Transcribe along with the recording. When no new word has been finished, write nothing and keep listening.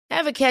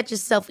Ever catch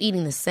yourself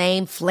eating the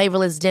same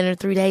flavorless dinner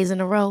 3 days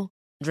in a row?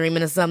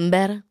 Dreaming of something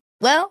better?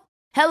 Well,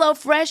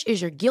 HelloFresh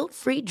is your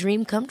guilt-free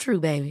dream come true,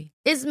 baby.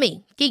 It's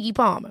me, Keke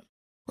Palmer.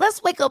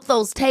 Let's wake up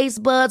those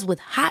taste buds with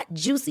hot,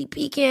 juicy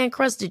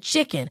pecan-crusted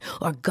chicken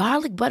or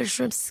garlic butter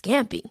shrimp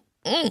scampi.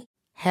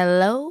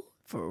 Hello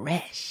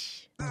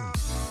Fresh.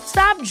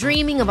 Stop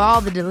dreaming of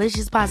all the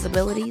delicious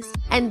possibilities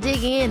and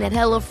dig in at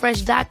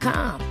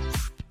HelloFresh.com.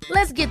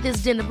 Let's get this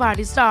dinner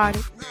party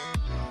started.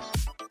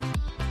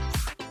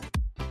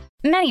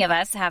 Many of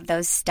us have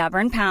those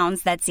stubborn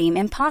pounds that seem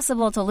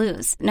impossible to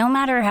lose, no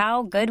matter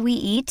how good we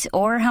eat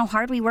or how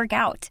hard we work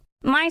out.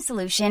 My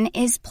solution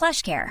is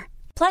PlushCare.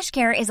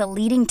 PlushCare is a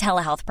leading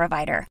telehealth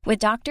provider with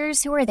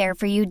doctors who are there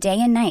for you day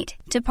and night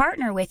to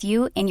partner with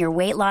you in your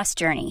weight loss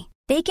journey.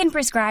 They can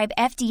prescribe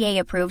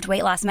FDA-approved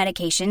weight loss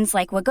medications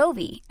like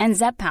Wegovy and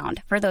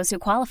Zepbound for those who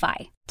qualify.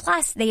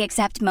 Plus, they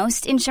accept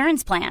most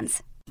insurance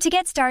plans. To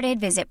get started,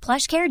 visit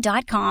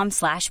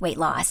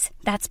plushcare.com/weightloss.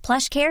 That's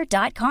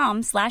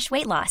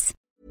plushcare.com/weightloss.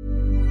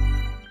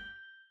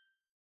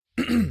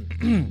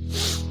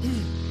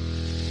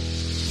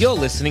 You're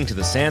listening to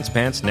the Sans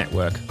Pants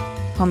Network.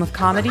 Home of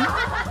comedy,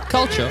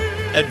 Culture.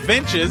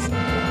 Adventures.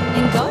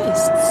 and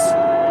ghosts.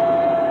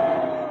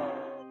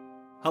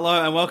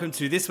 Hello and welcome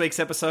to this week's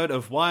episode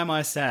of Why Am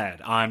I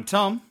Sad? I'm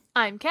Tom.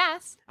 I'm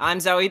Cass.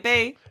 I'm Zoe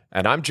B.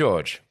 And I'm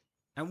George.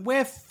 And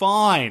we're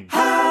fine.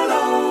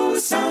 Hello,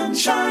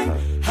 sunshine.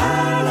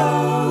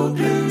 Hello,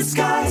 blue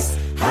skies.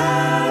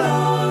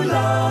 Hello,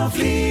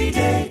 lovely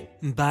day.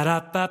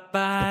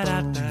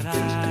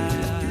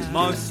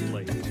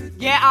 Mostly.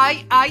 Yeah,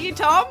 are you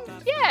Tom?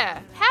 Yeah.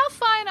 How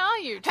fine are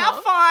you,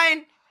 Tom?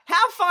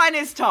 How fine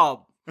is Tom?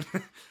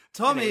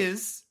 Tom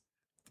is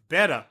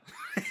better.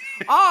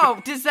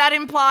 Oh, does that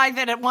imply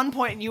that at one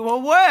point you were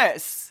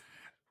worse?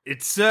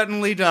 It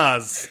certainly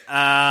does.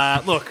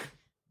 Look,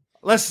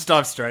 let's just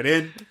dive straight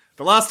in.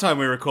 The last time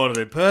we recorded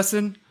in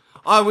person,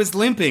 I was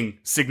limping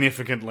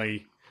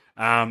significantly.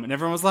 And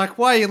everyone was like,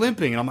 why are you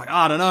limping? And I'm like,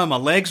 I don't know, my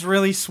leg's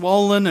really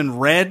swollen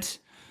and red.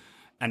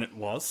 And it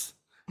was.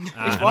 And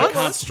I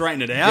can't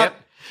straighten it out. Yep,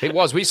 it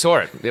was. We saw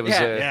it. It was.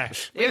 Yeah.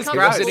 It was It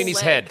gross. was in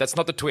his head. That's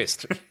not the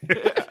twist.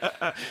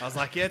 I was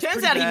like, yeah, it's Turns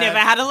pretty out he bad. never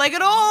had a leg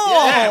at all.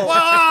 Yeah,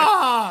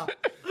 wow.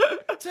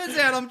 Turns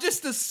out I'm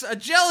just a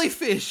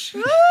jellyfish.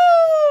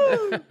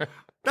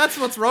 That's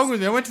what's wrong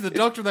with me. I went to the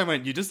doctor and they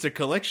went, you're just a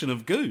collection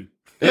of goo.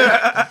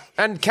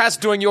 And Cass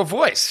doing your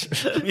voice.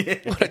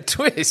 What a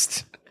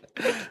twist.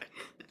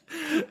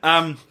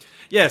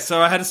 Yeah,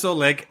 so I had a sore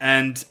leg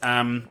and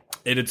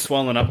it had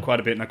swollen up quite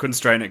a bit and I couldn't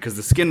straighten it because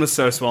the skin was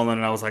so swollen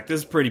and I was like,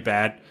 this is pretty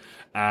bad.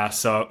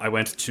 So I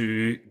went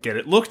to get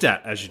it looked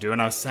at, as you do.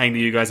 And I was saying to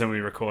you guys when we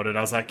recorded,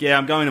 I was like, yeah,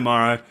 I'm going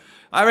tomorrow.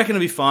 I reckon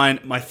it'll be fine.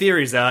 My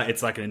theories are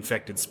it's like an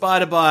infected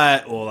spider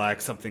bite or like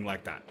something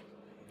like that.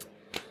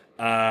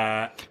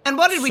 And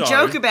what did we So-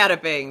 joke about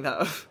it being,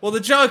 though? Well,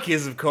 the joke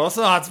is, of course,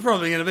 it's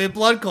probably going to be a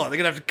blood clot. They're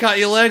going to have to cut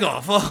your leg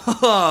off.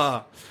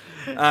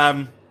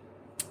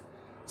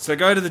 So I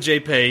go to the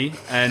GP,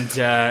 and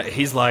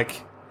he's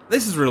like,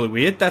 this is really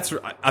weird.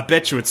 I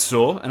bet you it's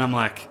sore. And I'm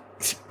like,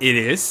 it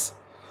is.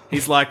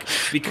 He's like,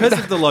 because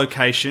of the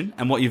location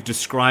and what you've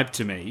described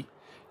to me,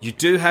 you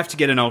do have to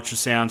get an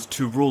ultrasound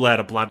to rule out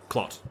a blood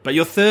clot. But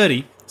you're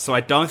 30, so I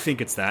don't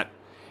think it's that.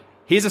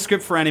 Here's a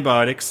script for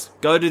antibiotics.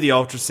 Go do the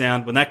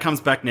ultrasound. When that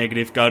comes back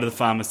negative, go to the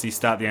pharmacy,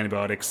 start the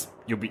antibiotics.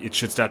 It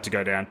should start to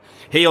go down.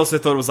 He also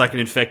thought it was like an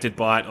infected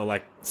bite or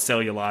like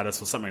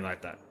cellulitis or something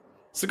like that.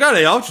 So go to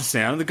the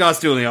ultrasound. The guy's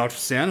doing the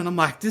ultrasound, and I'm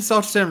like, this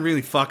ultrasound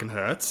really fucking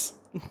hurts.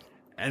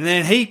 And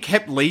then he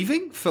kept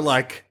leaving for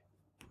like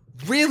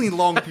really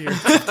long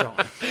periods of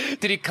time.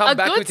 Did he come A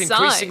back good with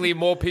increasingly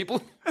more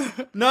people?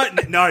 No,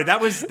 that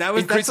was that's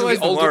Increasingly always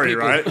the older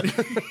worry, people.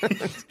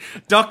 right?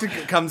 Doctor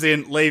comes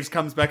in, leaves,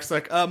 comes back. It's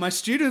like, my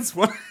students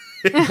want.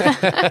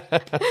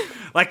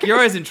 Like you're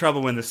always in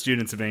trouble when the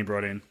students are being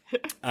brought in.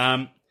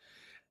 And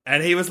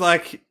he was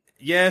like,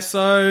 yeah,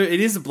 so it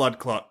is a blood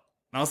clot.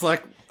 And I was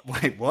like,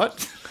 wait,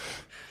 what?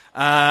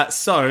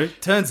 So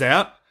turns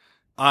out,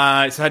 so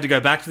I had to go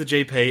back to the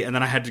GP, and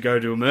then I had to go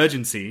to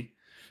emergency.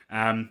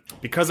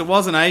 Because it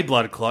wasn't a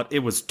blood clot, it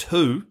was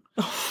two,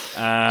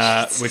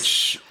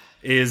 which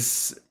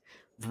is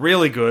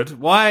really good.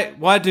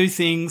 Why do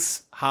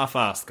things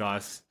half-assed,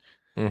 guys?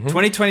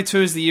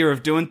 2022 is the year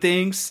of doing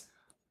things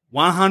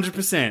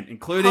 100%,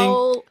 including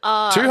Whole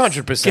ass.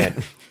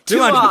 200%.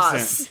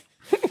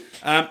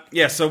 200%.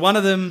 Yeah, so one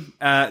of them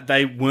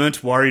they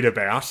weren't worried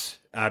about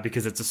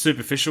because it's a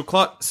superficial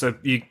clot. So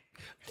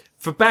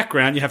for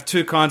background, you have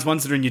two kinds.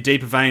 Ones that are in your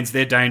deeper veins,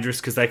 they're dangerous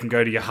because they can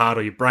go to your heart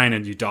or your brain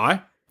and you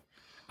die.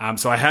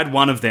 So I had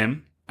one of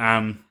them.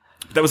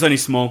 That was only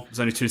small. It was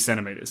only 2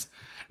 centimeters.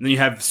 And then you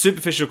have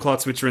superficial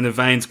clots, which are in the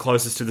veins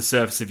closest to the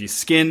surface of your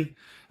skin.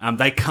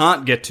 They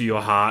can't get to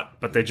your heart,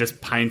 but they're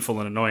just painful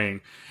and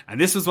annoying. And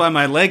this was why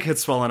my leg had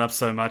swollen up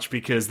so much,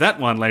 because that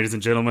one, ladies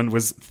and gentlemen,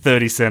 was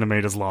 30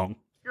 centimeters long.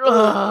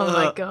 Oh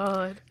my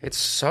god. It's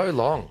so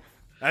long.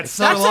 That's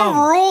so That's long. a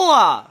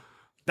ruler.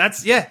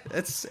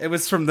 It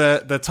was from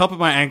the top of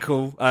my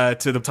ankle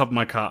to the top of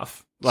my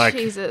calf. Like,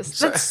 Jesus,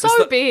 that's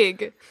so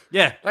big.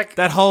 yeah, like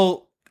that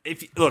whole.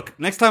 Look,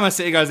 next time I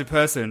see you guys in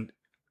person,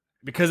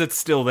 because it's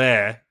still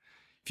there.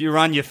 If you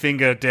run your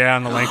finger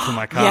down the length of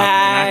my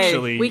calf,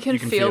 Yay. We can you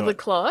feel the it.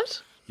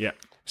 clot. Yeah.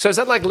 So is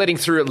that like letting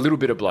through a little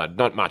bit of blood?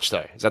 Not much,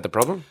 though. Is that the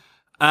problem?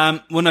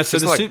 Well, no. So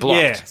It's the like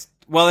blocked. yeah.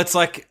 Well, it's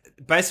like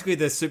basically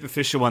the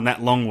superficial one,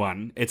 that long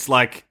one. It's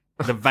like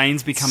the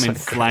veins become So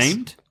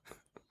inflamed,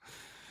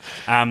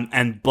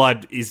 and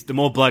blood is the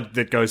more blood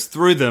that goes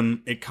through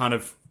them, it kind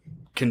of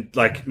can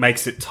like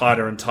makes it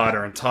tighter and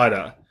tighter and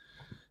tighter.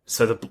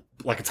 So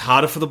it's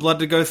harder for the blood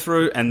to go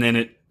through, and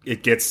then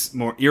it gets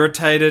more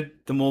irritated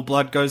the more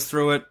blood goes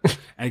through it,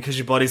 and because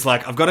your body's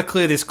like, I've got to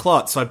clear this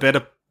clot, so I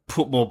better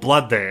put more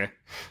blood there.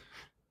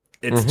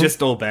 It's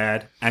just all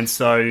bad. And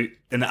so,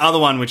 and the other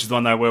one, which is the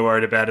one that we're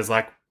worried about, is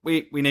like,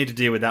 we need to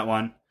deal with that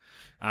one.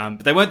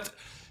 But they weren't,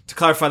 to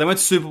clarify, they weren't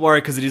super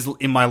worried because it is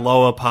in my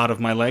lower part of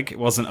my leg. It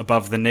wasn't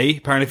above the knee.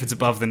 Apparently, if it's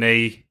above the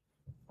knee,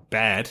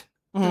 bad.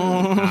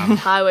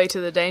 Highway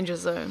to the danger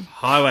zone.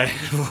 Highway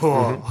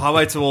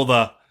to all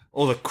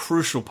the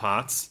crucial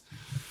parts.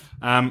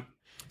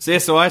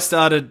 So I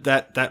started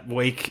that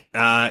week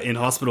in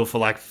hospital for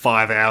like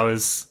 5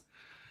 hours,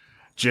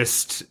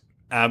 just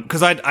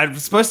because I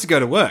was supposed to go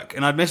to work,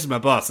 and I'd messaged my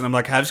boss, and I'm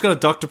like, hey, I've just got a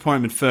doctor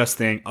appointment first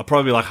thing. I'll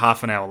probably be like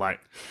half an hour late.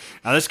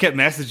 I just kept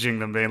messaging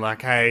them, being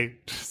like, hey,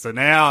 so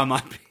now I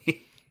might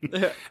be. And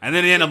then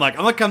at the end, I'm like,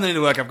 I'm not coming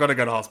into work. I've got to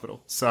go to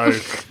hospital. So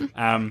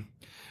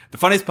the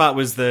funniest part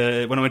was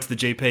when I went to the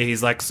GP,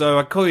 he's like, so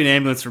I call you an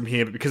ambulance from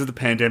here, but because of the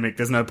pandemic,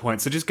 there's no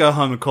point. So just go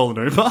home and call an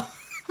Uber.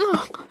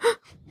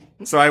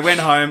 So I went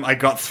home. I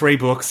got 3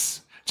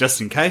 books just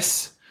in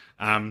case.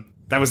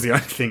 That was the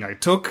only thing I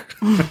took.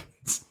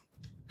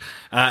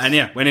 And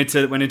yeah, went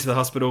into the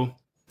hospital.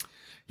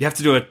 You have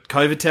to do a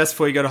COVID test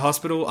before you go to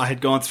hospital. I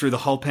had gone through the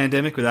whole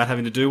pandemic without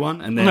having to do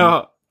one, and then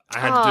I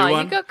had to do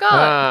one. You got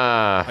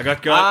got. I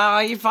got got. Oh,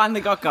 you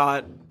finally got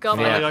got. Got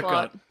Yeah, by I the got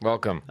clot.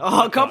 Welcome.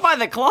 Oh, got by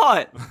the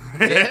clot.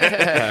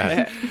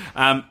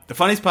 The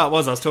funniest part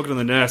was I was talking to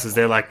the nurse as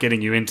they're like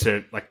getting you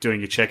into like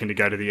doing your check-in to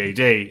go to the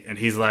ED, and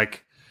he's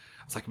like,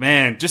 I was like,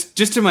 man, just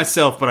to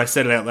myself, but I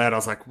said it out loud. I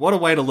was like, what a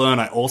way to learn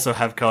I also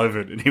have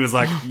COVID. And he was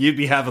like, you'd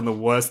be having the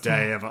worst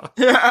day ever.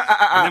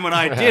 And then when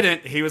I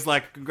didn't, he was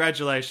like,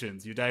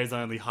 congratulations, your day is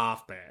only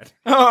half bad.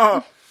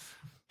 But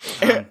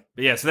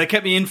yeah, so they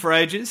kept me in for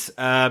ages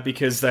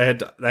because they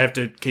have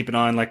to keep an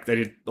eye on, like, they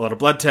did a lot of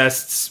blood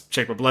tests,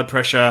 check my blood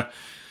pressure.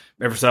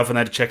 Every so often they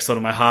had to check sort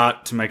of my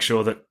heart to make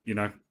sure that, you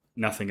know,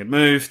 nothing had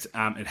moved.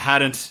 It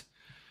hadn't.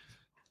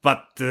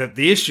 But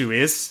the issue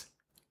is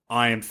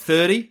I am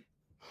 30.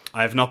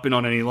 I have not been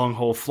on any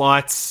long-haul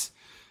flights.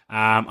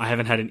 I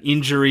haven't had an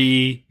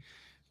injury.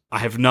 I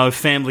have no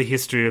family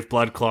history of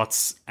blood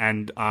clots,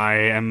 and I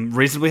am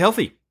reasonably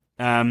healthy.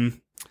 So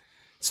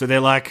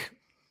they're like,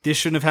 this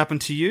shouldn't have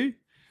happened to you.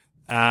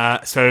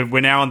 So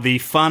we're now on the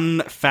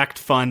fun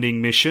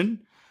fact-finding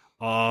mission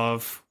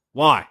of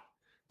why.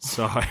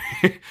 So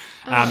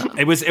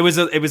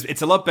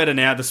it's a lot better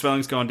now. The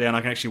swelling's gone down.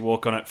 I can actually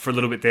walk on it. For a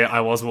little bit there,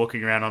 I was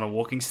walking around on a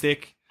walking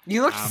stick.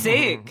 You looked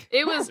sick.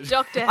 It was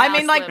Dr. House I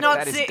mean, like, level. not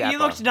That is sick. dapper. You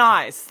looked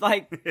nice.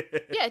 Like,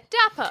 Yeah,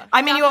 dapper.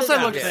 I mean, you Dapper's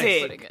also a looked good way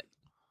of sick. putting it.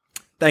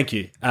 Thank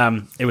you.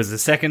 It was the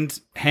second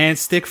hand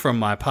stick from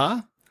my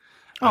pa.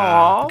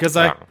 Aww. Because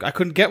I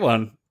couldn't get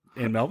one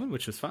in Melbourne,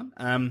 which was fun.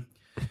 And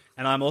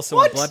I'm also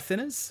on blood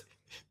thinners.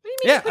 What do you mean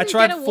Yeah, you I couldn't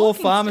tried get a 4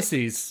 walking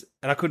pharmacies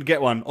and I couldn't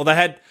get one. Or they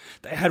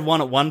had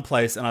one at one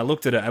place and I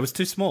looked at it. It was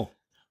too small.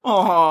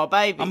 Oh,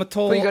 baby. I'm a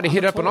tall. Well, you got to I'm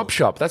hit a up an tall. op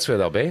shop. That's where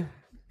they'll be.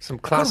 Some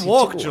I classy couldn't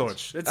walk, tickle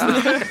ones. George.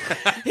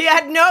 It's, He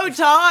had no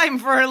time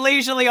for a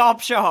leisurely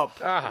op shop.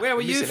 where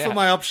were you missing for out.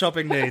 my op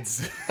shopping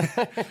needs?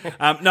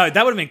 No, that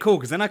would have been cool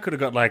because then I could have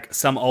got like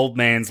some old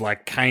man's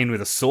like cane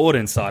with a sword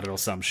inside it or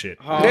some shit.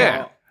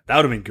 Yeah. That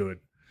would have been good.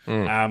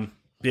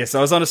 Yeah, so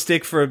I was on a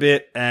stick for a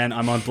bit and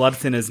I'm on blood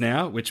thinners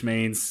now, which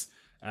means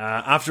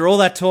after all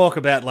that talk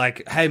about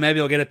like, hey, maybe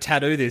I'll get a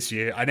tattoo this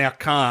year, I now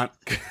can't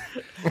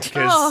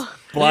because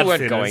blood You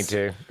weren't thinners. going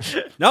to.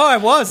 No, I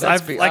was.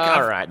 Let's I've be like all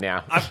I've, right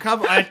now.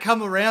 I'd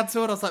come around to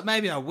it. I was like,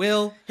 maybe I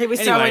will. He was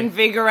so Anyway,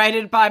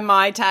 invigorated by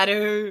my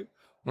tattoo.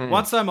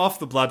 once I'm off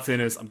the blood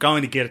thinners, I'm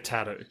going to get a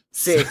tattoo.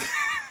 Sick.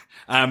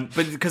 But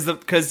because Are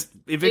you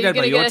invigorated by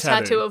going to your get a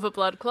tattoo of a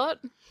blood clot?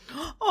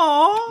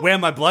 Aww. where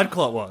my blood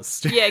clot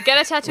was. Yeah, get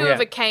a tattoo Yeah.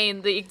 of a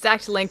cane the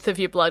exact length of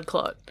your blood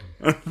clot.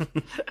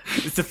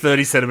 It's a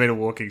 30-centimeter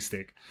walking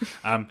stick.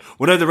 Well,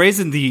 no, the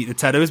reason the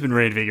tattoo has been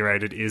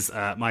reinvigorated is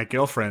my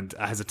girlfriend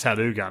has a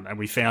tattoo gun, and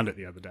we found it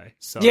the other day.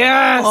 So,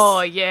 Yes.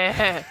 Oh,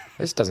 yeah.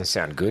 This doesn't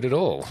sound good at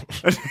all.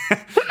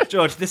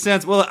 George, this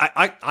sounds well.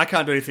 I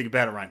can't do anything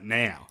about it right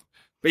now.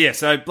 But yeah,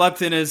 so blood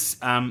thinners.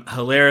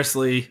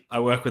 Hilariously, I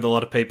work with a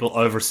lot of people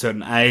over a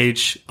certain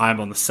age. I'm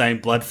on the same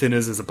blood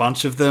thinners as a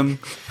bunch of them.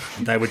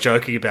 They were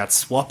joking about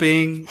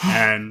swapping,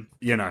 and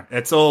you know,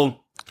 it's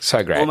all.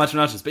 So great. All much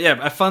notches. But yeah,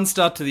 a fun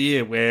start to the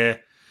year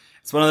where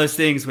it's one of those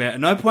things where at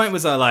no point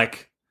was I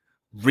like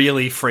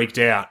really freaked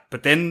out.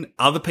 But then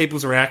other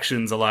people's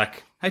reactions are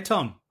like, hey,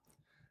 Tom,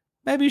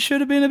 maybe you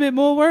should have been a bit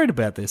more worried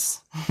about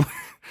this.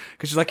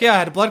 Because she's like, yeah, I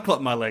had a blood clot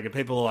in my leg. And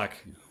people are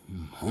like,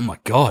 oh my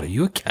God, are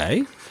you okay?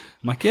 I'm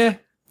like, yeah.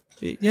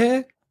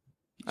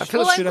 I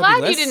feel Well, I'm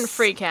glad you didn't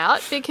freak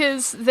out,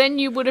 because then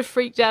you would have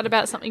freaked out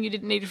about something you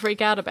didn't need to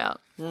freak out about.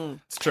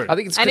 It's true. I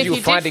think it's And because if you were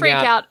you did finding freak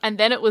out. out and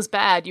then it was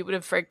bad, you would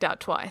have freaked out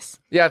twice.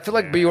 Yeah, I feel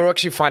like you were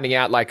actually finding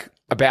out like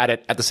about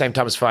it at the same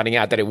time as finding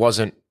out that it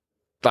wasn't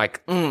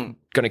like going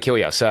to kill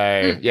you.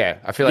 So yeah,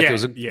 I feel like it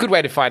was a good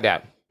way to find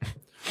out.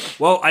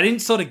 Well, I didn't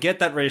sort of get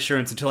that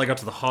reassurance until I got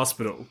to the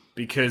hospital,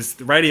 because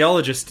the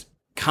radiologist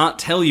can't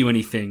tell you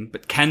anything,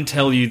 but can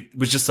tell you,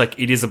 was just like,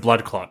 it is a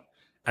blood clot.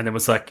 And then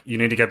was like, you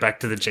need to go back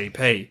to the GP.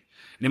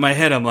 And in my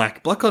head, I'm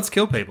like, blood clots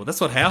kill people.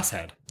 That's what House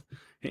had.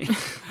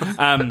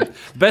 The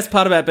best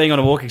part about being on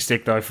a walking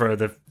stick, though, for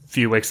the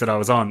few weeks that I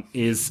was on,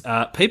 is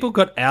people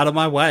got out of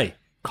my way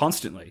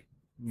constantly,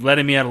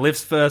 letting me out of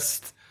lifts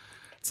first.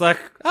 It's like,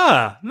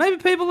 maybe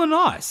people are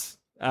nice.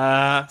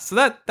 So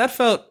that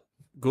felt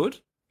good.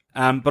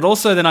 But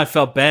also then I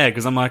felt bad,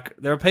 because I'm like,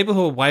 there are people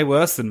who are way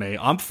worse than me.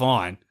 I'm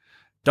fine.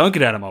 Don't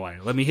get out of my way.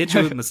 Let me hit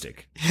you with my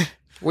stick.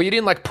 Well, you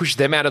didn't like push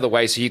them out of the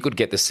way so you could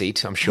get the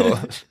seat, I'm sure.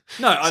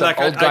 No, Old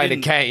guy in a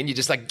didn't- cane, you're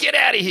just like, get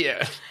out of here.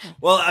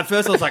 Well, at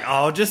first I was like,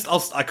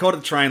 I caught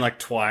the train like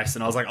twice,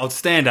 and I was like, I'll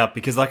stand up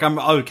because like I'm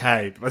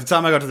okay. By the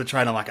time I got to the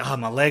train, I'm like,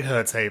 my leg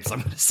hurts heaps.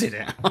 I'm going to sit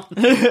down.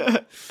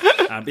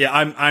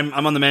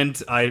 I'm on the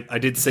mend. I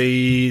did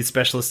see a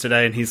specialist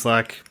today, and he's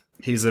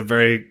a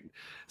very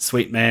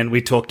sweet man.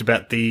 We talked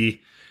about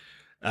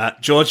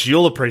George,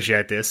 you'll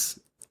appreciate this.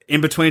 In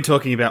between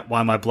talking about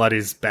why my blood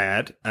is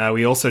bad,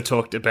 we also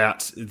talked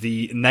about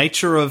the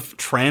nature of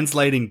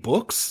translating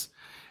books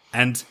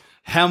and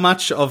how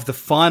much of the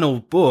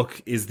final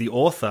book is the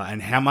author and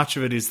how much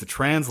of it is the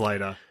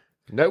translator.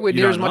 Nowhere You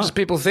near don't as much know. as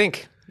people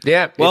think.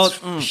 Yeah, Well,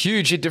 it's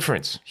huge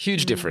difference.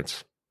 Huge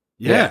difference.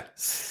 Yeah.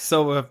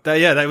 So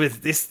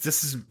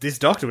this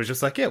doctor was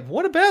just like, yeah,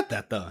 what about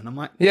that though? And I'm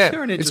like, Yeah,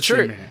 you're an it's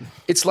interesting true. man.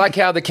 It's like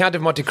how the Count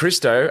of Monte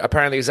Cristo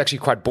apparently is actually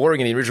quite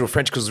boring in the original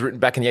French because it was written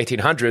back in the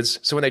 1800s.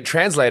 So when they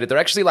translate it, they're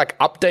actually like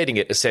updating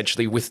it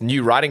essentially with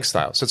new writing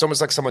style. So it's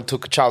almost like someone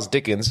took Charles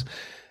Dickens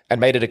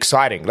and made it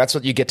exciting. That's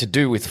what you get to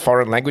do with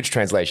foreign language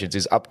translations,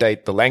 is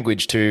update the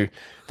language to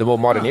the more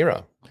modern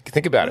era.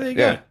 Think about There it. you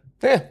go.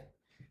 Yeah.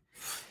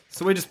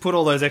 So we just put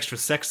all those extra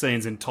sex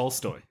scenes in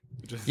Tolstoy.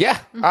 Yeah.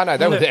 Oh, no,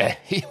 they were there.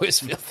 He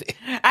was filthy.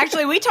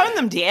 Actually, we toned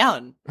them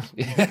down.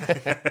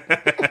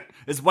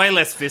 There's way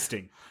less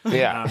fisting.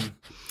 Yeah.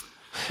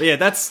 But yeah,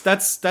 that's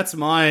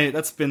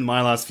been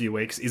my last few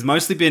weeks. Is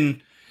mostly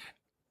been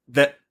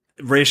that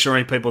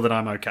reassuring people that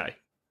I'm okay,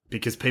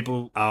 because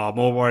people are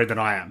more worried than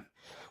I am,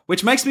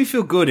 which makes me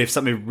feel good if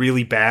something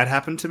really bad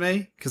happened to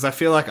me, because I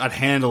feel like I'd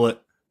handle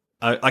it.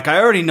 I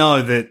already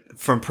know that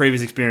from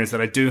previous experience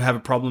that I do have a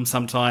problem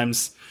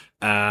sometimes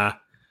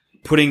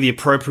putting the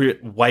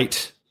appropriate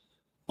weight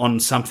on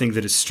something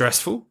that is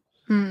stressful.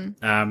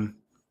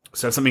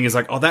 So if something is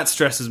like, oh, that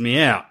stresses me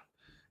out,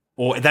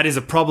 or that is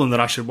a problem that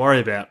I should worry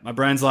about, my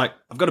brain's like,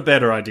 I've got a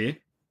better idea.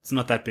 It's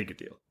not that big a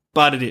deal,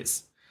 but it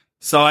is.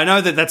 So I know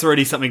that that's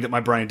already something that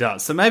my brain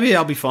does. So maybe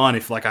I'll be fine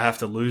if like I have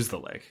to lose the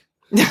leg.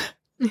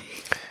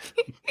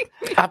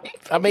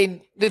 I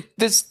mean,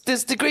 there's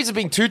degrees of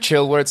being too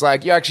chill where it's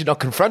like you're actually not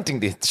confronting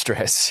the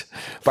stress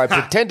by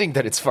pretending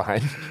that it's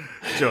fine.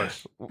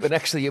 George, But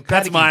actually, you're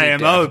that's panicking my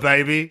deep MO, down.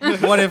 baby.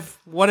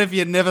 What if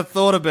you never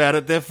thought about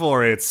it?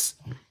 Therefore, it's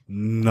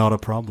not a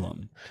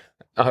problem.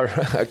 All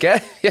right,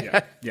 okay.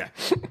 Yeah. Yeah.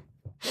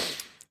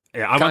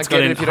 Yeah, I Can't once got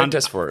get it in if you don't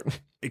test for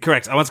it.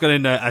 Correct. I once got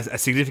in a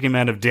significant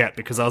amount of debt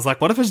because I was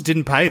like, what if I just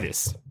didn't pay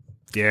this?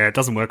 Yeah, it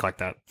doesn't work like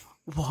that.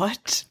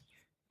 What?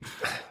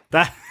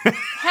 That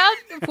How?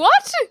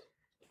 What?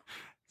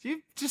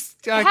 you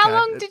just okay. How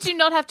long did you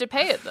not have to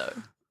pay it though?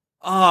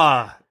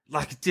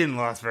 Like it didn't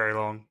last very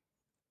long.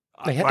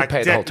 They had Like, to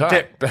pay the whole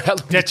time. But how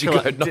long did you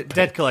go?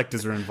 Debt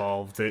collectors are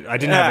involved. I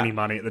didn't have any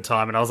money at the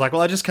time, and I was like,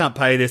 well, I just can't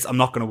pay this. I'm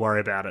not going to worry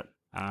about it.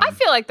 I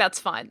feel like that's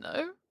fine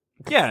though.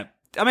 Yeah.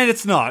 I mean,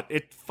 it's not.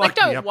 It fucked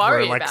don't me up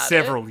worry for like about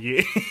several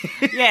years.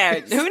 Yeah,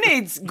 who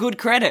needs good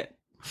credit?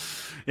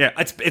 Yeah,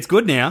 it's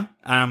good now.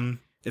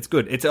 It's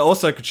good. It's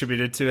also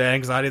contributed to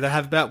anxiety that I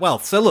have about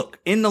wealth. So look,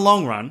 in the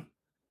long run,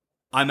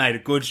 I made a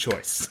good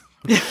choice.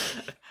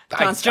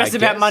 Can't stress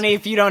about guess. money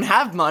if you don't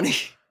have money.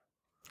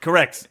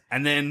 Correct.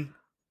 And then,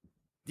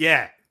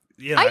 yeah,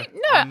 you know,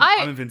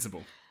 I'm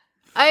invincible.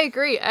 I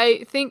agree.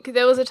 I think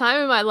there was a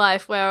time in my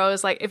life where I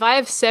was like, if I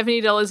have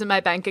 $70 in my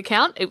bank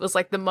account, it was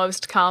like the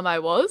most calm I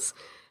was,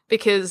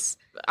 because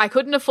I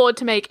couldn't afford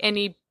to make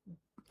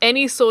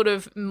any sort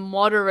of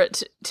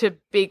moderate to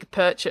big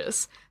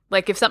purchase.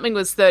 Like if something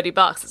was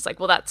 $30, it's like,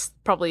 well, that's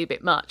probably a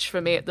bit much for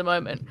me at the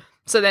moment.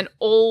 So then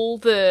all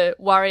the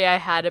worry I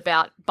had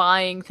about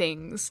buying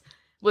things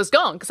was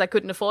gone because I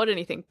couldn't afford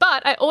anything.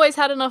 But I always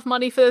had enough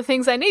money for the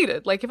things I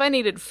needed. Like if I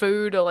needed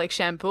food or like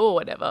shampoo or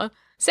whatever,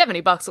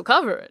 $70 will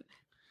cover it.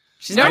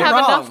 She's You don't not have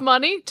wrong. enough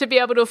money to be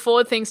able to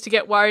afford things to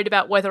get worried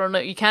about whether or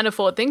not you can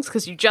afford things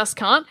because you just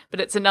can't,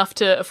 but it's enough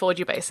to afford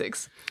your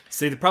basics.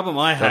 See, the problem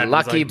I The had was I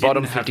lucky didn't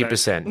bottom have that-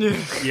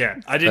 50%. Yeah,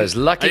 I didn't. Those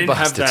lucky I didn't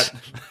have bastards.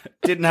 that.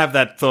 Didn't have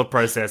that thought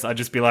process. I'd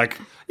just be like,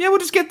 "Yeah, we'll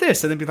just get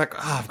this," and then be like,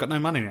 I've got no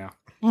money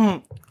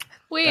now."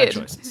 Weird.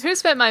 choices. Who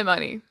spent my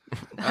money?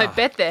 I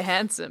bet they're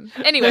handsome.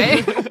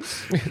 Anyway,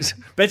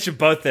 Bet you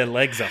both their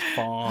legs are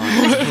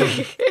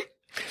fine.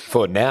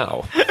 For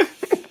now.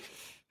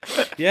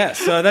 Yeah,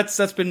 so that's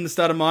been the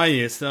start of my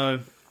year. So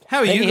how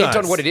are Any you guys?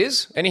 hint on what it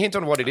is? Any hint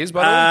on what it is,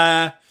 by the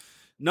way?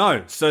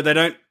 No, so they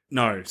don't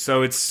know.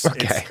 So it's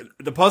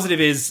the positive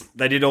is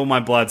they did all my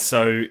blood.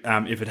 So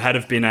if it had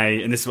have been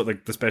and this is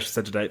what the specialist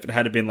said today, if it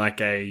had have been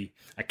like a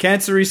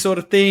cancer-y sort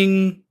of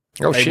thing,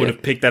 they would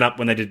have picked that up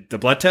when they did the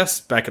blood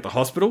test back at the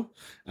hospital.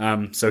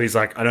 So he's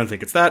like, I don't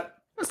think it's that.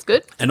 that's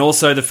good. And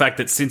also the fact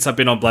that since I've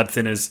been on blood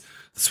thinners,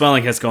 the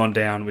swelling has gone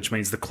down, which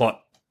means the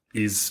clot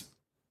is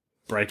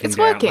breaking It's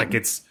down. working. Like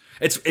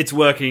it's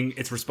working.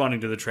 It's responding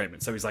to the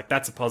treatment. So he's like,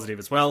 that's a positive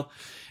as well.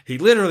 He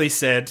literally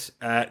said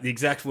the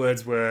exact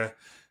words were,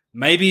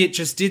 maybe it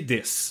just did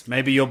this.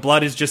 Maybe your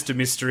blood is just a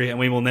mystery and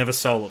we will never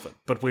solve it,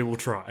 but we will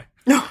try.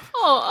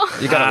 Oh,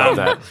 You gotta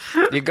love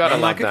that. You gotta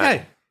I'm love like,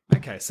 that.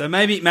 okay. So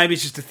maybe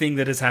it's just a thing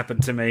that has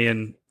happened to me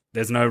and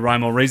there's no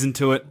rhyme or reason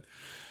to it.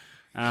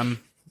 And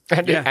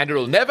Yeah.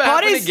 it'll never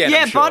happen Bodies, again. yeah,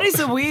 I'm sure. bodies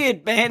are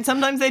weird, man.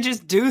 Sometimes they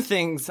just do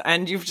things,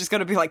 and you've just got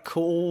to be like,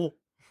 cool.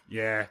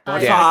 Yeah.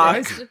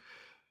 Fuck.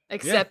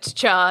 accept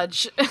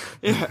charge.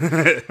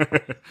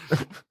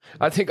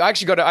 I think I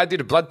actually I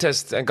did a blood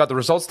test and got the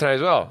results today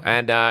as well,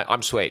 and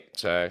I'm sweet.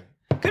 So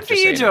Good for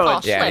just you, so know.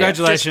 George. Oh, Yeah,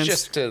 Congratulations.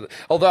 Just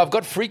although I've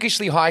got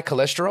freakishly high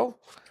cholesterol,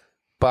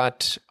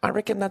 but I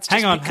reckon that's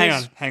just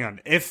Hang on.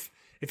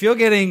 If you're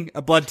getting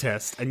a blood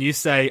test and you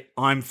say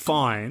I'm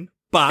fine,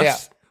 but Yeah.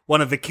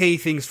 one of the key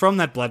things from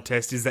that blood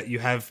test is that you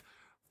have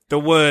the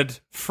word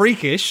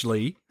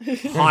freakishly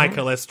high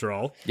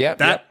cholesterol. Yep,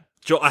 That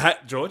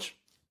George,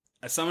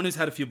 as someone who's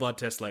had a few blood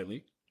tests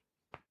lately,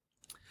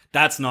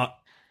 that's not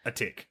a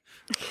tick.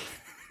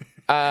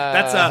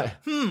 That's a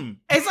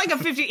It's like a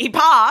 50. He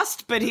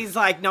passed, but he's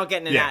like not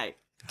getting an Yeah. A.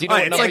 Do you know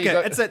what it's number like you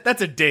got?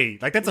 that's a D.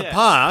 Like that's a Yeah.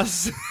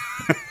 pass.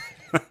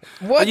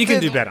 What you can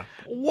the- do better.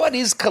 What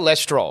is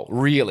cholesterol,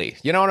 really?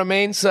 You know what I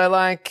mean? So,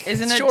 like,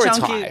 Isn't it sure it's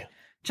chunky, high.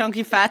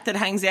 chunky fat that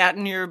hangs out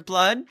in your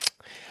blood?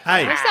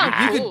 Hey, They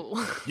sound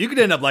cool. you could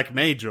end up like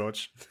me,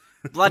 George.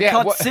 Blood Yeah,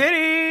 clot what-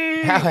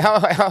 city.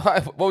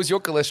 What was your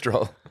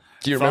cholesterol?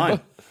 Do you Fine.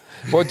 remember?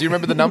 What do you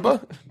remember the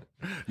number?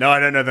 No, I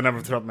don't know the number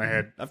off the top of my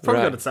head. I've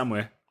probably Right. got it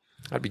somewhere.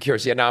 I'd be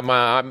curious. Yeah, no,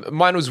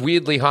 mine was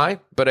weirdly high,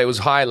 but it was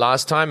high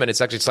last time, and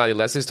it's actually slightly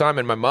less this time.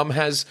 And my mum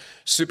has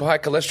super high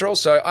cholesterol,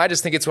 so I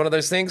just think it's one of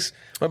those things.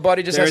 My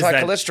body just There has is high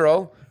that-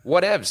 cholesterol.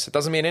 Whatevs. It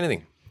doesn't mean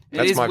anything.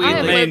 That's is my I view. have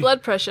on low it. mean-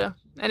 blood pressure,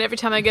 and every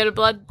time I get a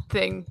blood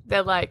thing,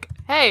 they're like,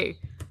 "Hey,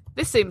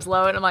 this seems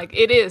low," and I'm like,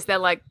 "It is." They're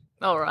like,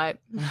 "All right."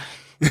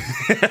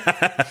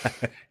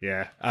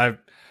 Yeah,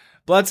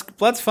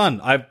 blood's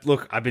fun.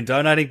 I've been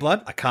donating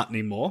blood. I can't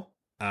anymore.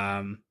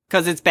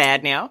 Because it's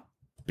bad now.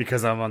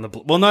 Because I'm on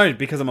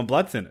because I'm on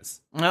blood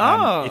thinners.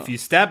 Oh. If you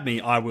stab me,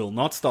 I will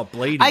not stop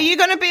bleeding. Are you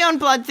going to be on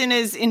blood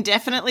thinners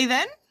indefinitely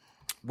then?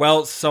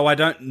 Well, so I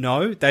don't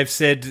know. They've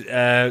said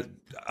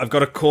I've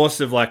got a course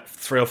of like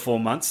 3 or 4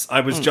 months. I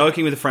was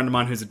joking with a friend of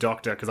mine who's a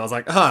doctor because I was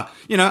like, I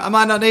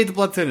might not need the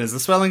blood thinners. The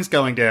swelling's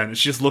going down. And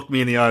she just looked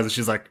me in the eyes and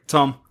she's like,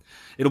 Tom,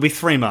 it'll be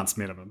 3 months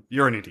minimum.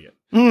 You're an idiot.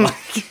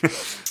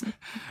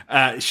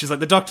 She's like,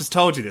 the doctor's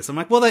told you this. I'm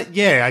like, well,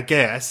 yeah, I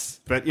guess.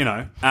 But,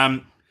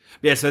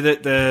 yeah, so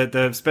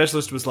the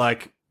specialist was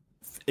like,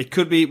 it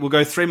could be, we'll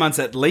go 3 months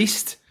at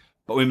least,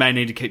 but we may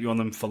need to keep you on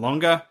them for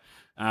longer.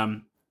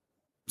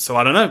 So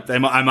I don't know.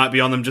 I might be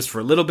on them just for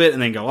a little bit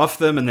and then go off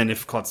them. And then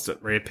if clots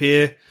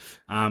reappear,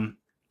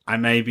 I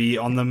may be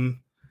on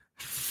them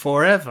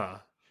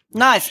forever.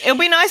 Nice. It'll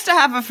be nice to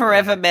have a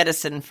forever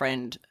medicine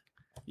friend.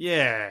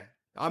 Yeah.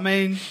 I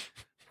mean,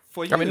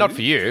 for you. I mean, not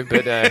for you,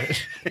 but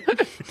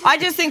I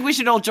just think we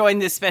should all join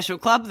this special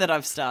club that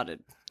I've started.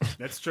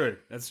 That's true.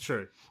 That's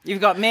true.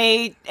 You've got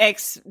me,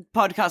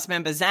 ex-podcast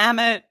member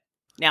Zamet,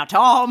 now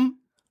Tom.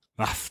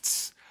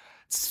 It's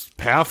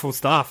powerful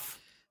stuff.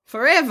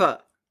 Forever.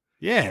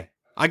 Yeah.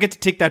 I get to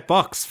tick that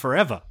box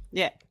forever.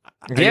 Yeah.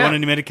 Are you Yeah. on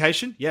any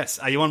medication? Yes.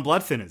 Are you on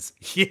blood thinners?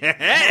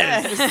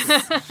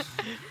 Yes.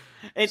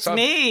 It's So-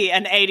 me,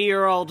 an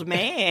 80-year-old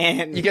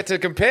man. you get to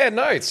compare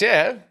notes,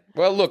 yeah.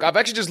 Well, look, I've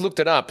actually just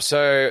looked it up.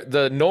 So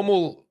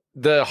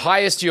the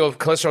highest your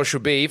cholesterol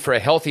should be for a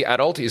healthy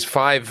adult is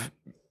 5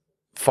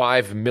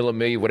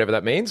 millimole, whatever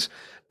that means.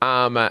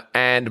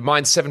 And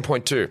mine's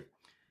 7.2.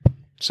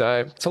 So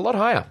it's a lot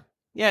higher.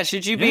 Yeah,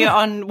 should you be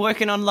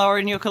working on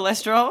lowering your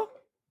cholesterol?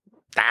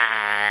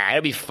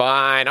 It'll be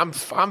fine. I'm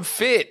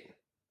fit.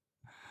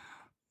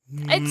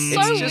 It's so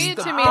It's just weird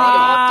the to me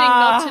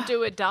that you're opting not to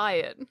do a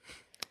diet.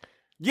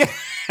 Yeah.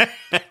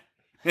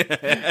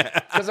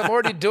 Because I'm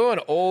already doing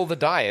all the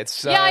diets.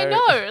 So Yeah, I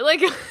know.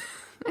 Like,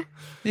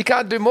 You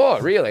can't do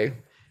more, really.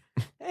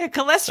 Yeah,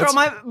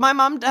 cholesterol. My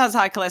mum has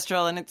high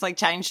cholesterol, and it's like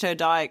changed her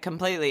diet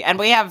completely. And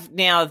we have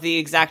now the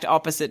exact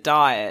opposite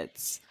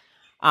diets.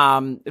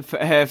 For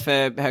her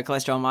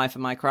cholesterol, and mine for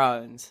my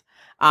Crohn's.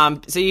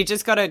 So you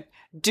just got to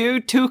do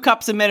 2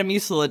 cups of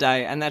Metamucil a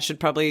day, and that should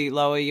probably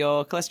lower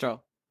your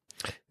cholesterol.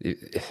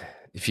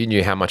 If you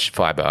knew how much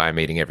fiber I'm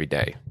eating every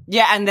day.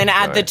 Yeah, and then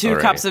add the 2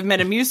 already. cups of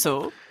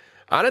Metamucil.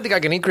 I don't think I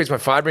can increase my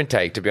fiber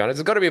intake, to be honest.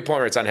 There's got to be a point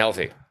where it's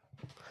unhealthy.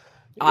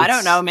 I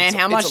don't know, man.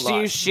 How it's much a do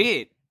you lot.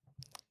 shit?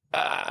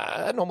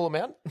 A normal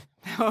amount.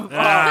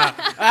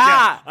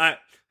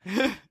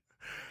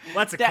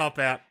 That's a cop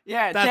out.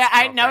 Yeah, That's there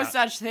a ain't no cop-out.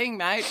 such thing,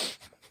 mate.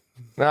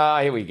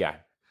 Here we go.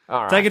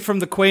 All right. Take it from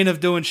the queen of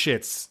doing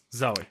shits,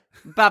 Zoe.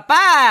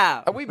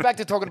 Ba-ba! Are we back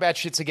to talking about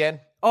shits again?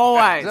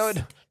 Always. All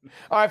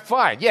right,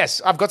 fine.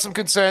 Yes, I've got some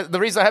concern. The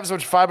reason I have so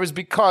much fiber is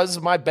because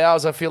my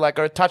bowels, I feel like,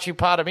 are a touchy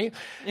part of me.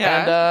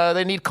 Yeah. And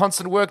they need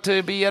constant work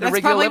to be at a That's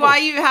regular probably level. why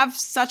you have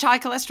such high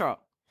cholesterol.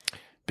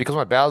 Because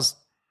my bowels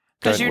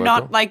Because don't you're work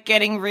not, well. like,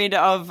 getting rid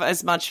of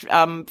as much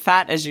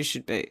fat as you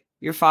should be.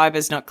 Your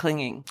fiber's not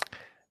clinging.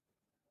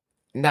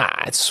 Nah,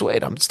 it's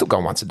sweet. I'm still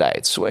going once a day.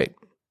 It's sweet.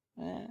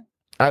 Yeah.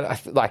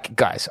 Like,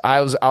 guys, I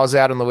was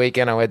out on the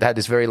weekend. I had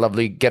this very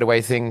lovely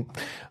getaway thing,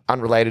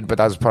 unrelated, but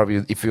that was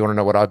probably, if you want to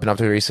know what I've been up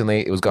to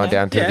recently, it was going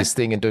down to this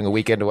thing and doing a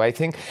weekend away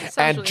thing.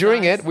 And really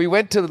during nice. it, we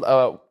went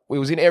to, we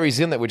was in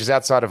Aries Inlet, which is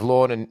outside of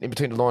Lawn and in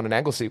between Lawn and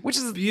Anglesey, which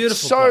is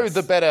Beautiful so place.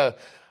 the better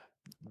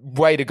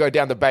way to go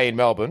down the bay in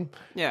Melbourne.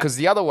 Yeah. Because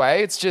the other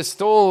way, it's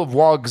just all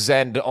wogs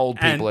and old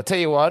people. And I tell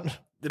you what,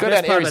 The go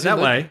best down part of Aries it that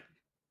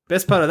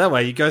Inlet.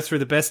 way, you go through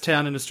the best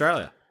town in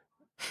Australia,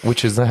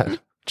 Which is that?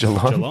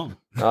 Geelong? Geelong.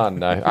 Oh,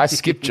 no. I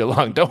skipped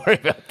Geelong. Don't worry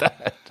about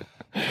that.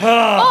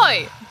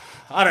 Oi!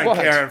 I don't What?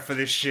 care for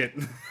this shit.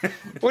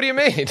 What do you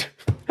mean?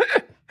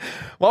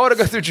 Why would I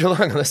go through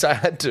Geelong unless I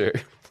had to?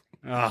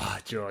 Oh,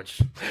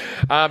 George.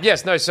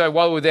 Yes, no. So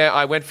while we were there,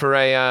 I went for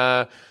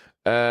a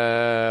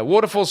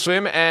waterfall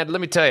swim, and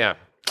let me tell you,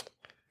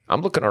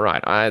 I'm looking all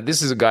right.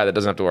 This is a guy that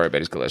doesn't have to worry about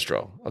his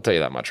cholesterol. I'll tell you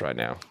that much right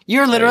now.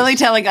 You're literally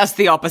telling us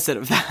the opposite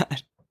of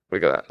that.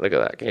 Look at that. Look at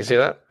that. Can you see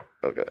that?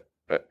 Look at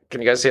that.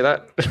 Can you guys see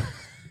that?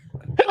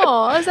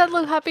 Oh, is that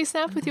little happy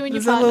snap with you and your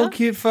Is that a partner? little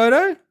cute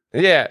photo?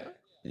 Yeah.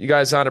 You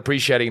guys aren't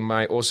appreciating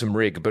my awesome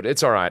rig, but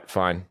it's all right.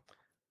 Fine.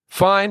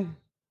 Fine.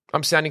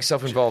 I'm sounding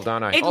self-involved,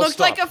 aren't I? It I'll looked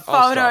stop. like a I'll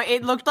photo. stop.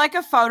 It looked like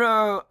a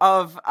photo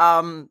of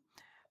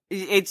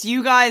it's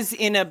you guys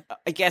in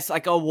I guess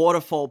like a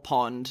waterfall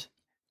pond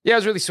Yeah, it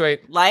was really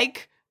sweet.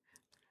 lake.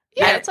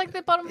 Yeah, it's like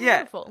the bottom of a Yeah,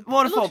 waterfall.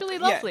 waterfall, It looks really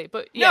yeah. lovely,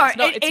 but No, yeah,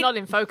 it's it- not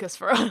in focus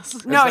for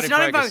us. No, not it's in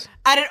not in focus. focus.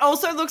 And it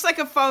also looks like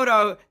a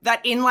photo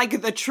that in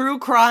like the true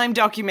crime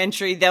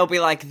documentary, they'll be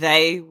like,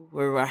 they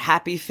were a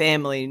happy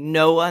family.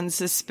 No one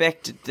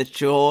suspected that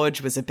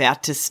George was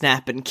about to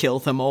snap and kill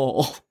them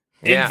all.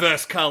 Yeah.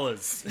 Inverse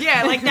colours.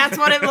 Yeah, like that's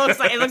what it looks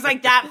like. It looks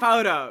like that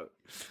photo.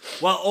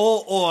 Well,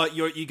 or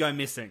you go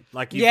missing.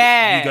 Like you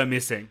go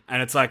missing,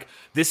 and it's like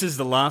this is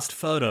the last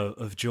photo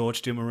of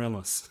George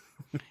DeMarillis.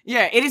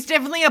 Yeah, it is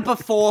definitely a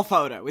before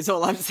photo, is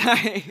all I'm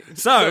saying.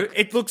 So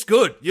it looks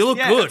good. You look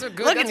Yeah, good that's a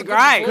good- Looking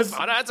great.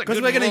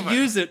 because we're going to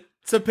use it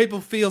so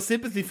people feel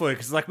sympathy for you.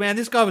 Because like, man,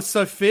 this guy was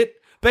so fit.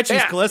 Bet you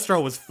his Yeah.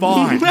 cholesterol was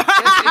fine.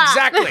 Yes,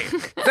 exactly.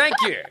 Thank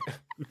you.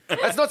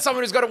 That's not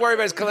someone who's got to worry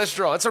about his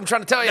cholesterol. That's what I'm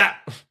trying to tell you.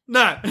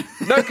 no.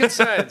 No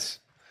concerns.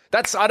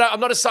 I'm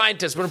not a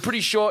scientist, but I'm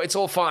pretty sure it's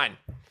all fine.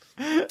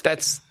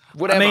 That's I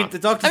whatever. mean, the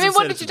doctors. I mean, have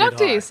what said did it's your a bit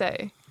doctor high. you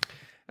say?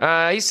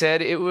 He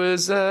said it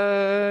was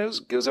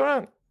all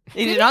right.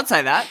 He did not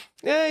say that.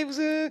 Yeah, he was.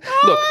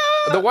 Look,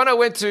 the one I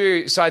went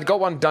to, so I got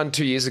one done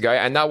 2 years ago,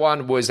 and that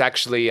one was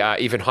actually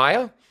even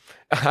higher.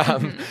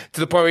 To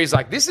the point where he's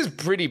like, "This is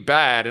pretty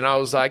bad," and I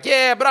was like,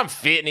 "Yeah, but I'm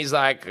fit." And he's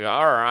like,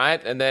 "All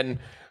right," and then.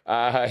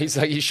 He's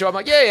like, "You sure?" I'm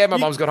like, "Yeah, my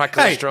mom's got high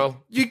cholesterol."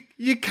 Hey,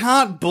 you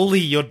can't bully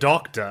your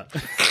doctor.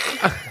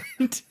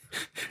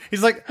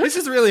 He's like, this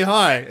is really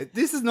high.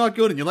 This is not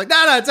good. And you're like,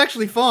 no, it's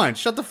actually fine.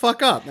 Shut the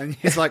fuck up. And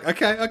he's like,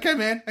 okay,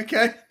 man,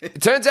 okay.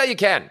 It turns out you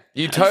can.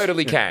 You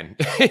totally can.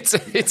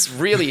 It's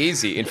really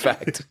easy, in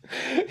fact.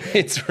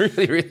 It's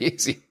really, really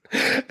easy.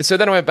 So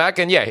then I went back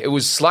and, yeah, it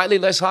was slightly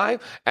less high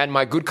and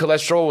my good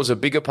cholesterol was a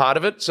bigger part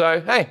of it. So,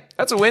 hey,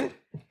 that's a win.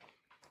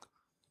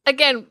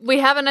 Again, we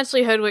haven't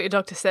actually heard what your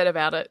doctor said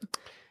about it.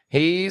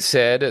 He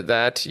said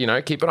that,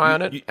 keep an eye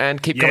on it and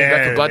keep coming back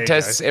for there blood you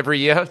tests every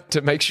year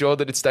to make sure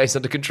that it stays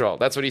under control.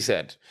 That's what he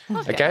said.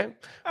 Okay?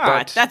 All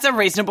right, that's a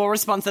reasonable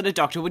response that a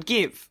doctor would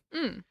give.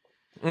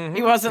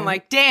 He wasn't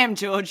like, damn,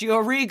 George,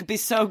 your rig be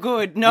so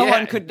good. No Yeah.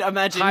 one could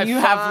imagine High you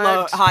have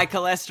fived. high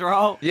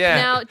cholesterol. yeah.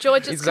 Now,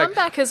 George, it's He's come like-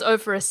 back as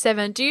over a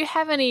 7. Do you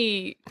have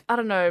any, I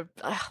don't know,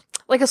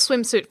 like a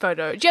swimsuit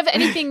photo? Do you have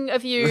anything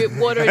of you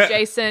water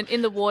adjacent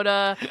in the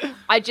water?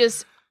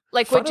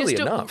 We're Funnily just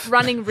enough.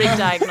 running rig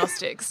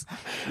diagnostics.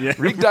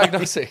 Rig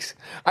diagnostics.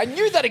 I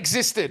knew that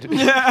existed.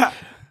 Yeah.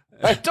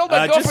 I told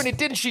my girlfriend just- it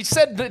didn't. She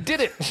said that it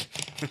did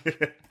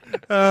it.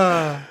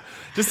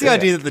 Just the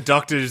idea that the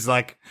doctor is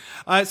like,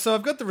 all right, so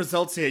I've got the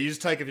results here. You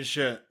just take off your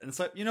shirt. And it's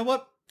like, you know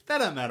what? That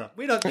don't matter.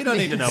 We don't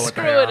need to know what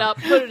they Screw are. it up.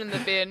 Put it in the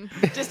bin.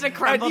 Just a Right,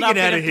 crumpled you up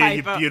get out bit of of here,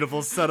 you paper.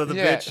 beautiful son of the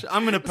Yeah. bitch.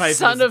 I'm going to pay for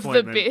Son this of the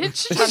appointment.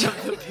 bitch. Son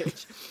of the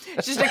bitch.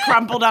 It's just a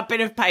crumpled up bit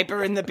of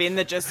paper in the bin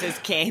that just says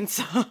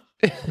cancer.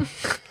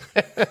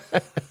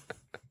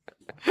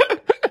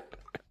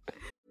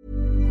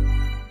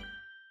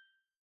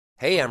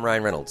 Hey, I'm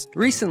Ryan Reynolds.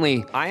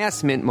 Recently, I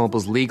asked Mint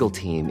Mobile's legal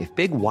team if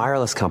big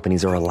wireless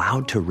companies are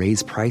allowed to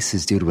raise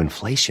prices due to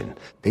inflation.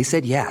 They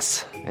said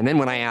yes. And then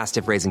when I asked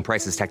if raising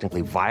prices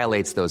technically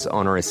violates those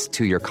onerous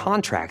two-year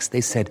contracts, they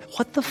said,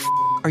 "What the f***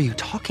 are you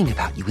talking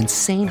about, you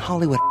insane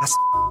Hollywood ass?"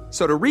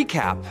 So to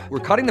recap, we're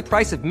cutting the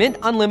price of Mint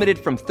Unlimited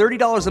from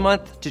 $30 a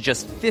month to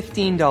just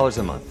 $15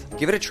 a month.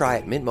 Give it a try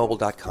at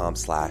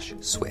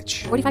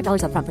mintmobile.com/switch.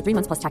 $45 up front for 3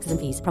 months plus taxes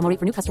and fees. Promo rate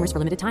for new customers for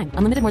limited time.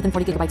 Unlimited more than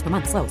 40 gigabytes per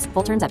month. Slows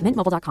full terms at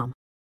mintmobile.com.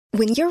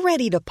 When you're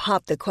ready to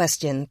pop the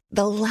question,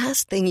 the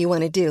last thing you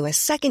want to do is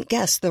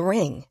second-guess the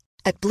ring.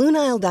 At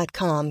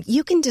BlueNile.com,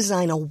 you can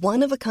design a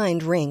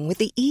one-of-a-kind ring with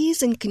the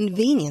ease and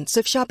convenience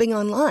of shopping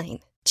online.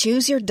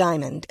 Choose your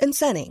diamond and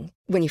setting.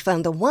 When you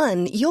find the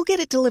one, you'll get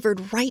it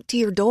delivered right to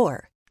your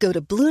door. Go to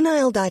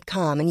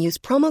BlueNile.com and use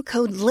promo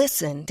code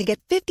LISTEN to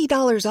get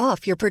 $50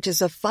 off your purchase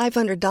of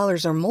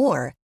 $500 or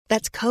more.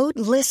 That's code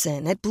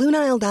LISTEN at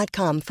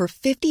BlueNile.com for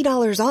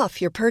 $50 off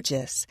your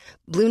purchase.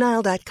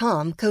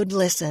 BlueNile.com, code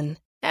LISTEN.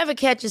 Ever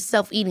catch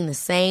yourself eating the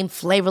same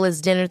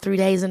flavorless dinner 3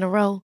 days in a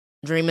row?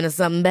 Dreaming of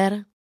something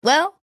better?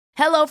 Well,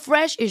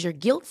 HelloFresh is your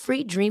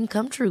guilt-free dream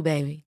come true,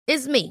 baby.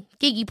 It's me,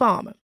 Keke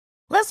Palmer.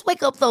 Let's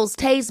wake up those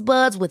taste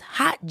buds with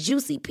hot,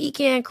 juicy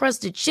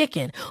pecan-crusted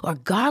chicken or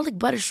garlic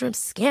butter shrimp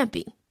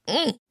scampi.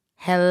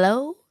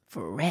 Hello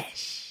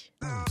Fresh.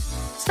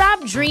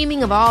 Stop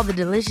dreaming of all the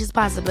delicious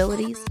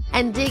possibilities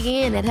and dig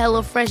in at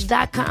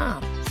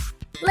HelloFresh.com.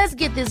 Let's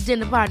get this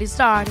dinner party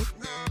started.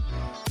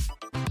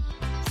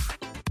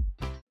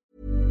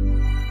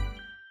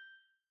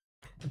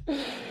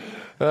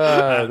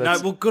 No,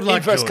 well, good luck,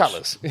 Inverse George.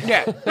 colours.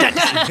 Yeah.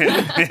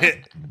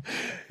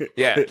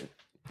 Yeah.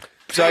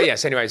 So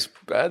yes, anyways,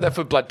 that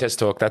for blood test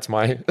talk, that's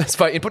my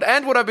input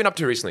and what I've been up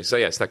to recently. So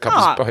yes, that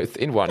covers both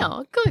in one.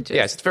 Oh, good.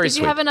 Yes, it's very Did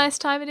sweet. you have a nice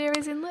time at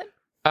Aries Inlet?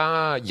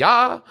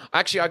 Yeah.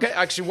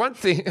 Actually, one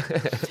thing.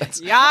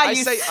 Yeah, I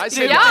you say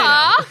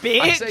Yeah.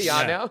 bitch. I say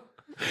yeah now.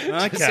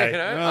 Okay. So, you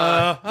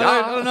know,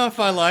 I don't know if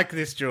I like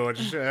this,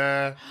 George.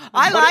 I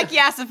like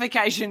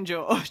yassification,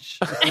 George.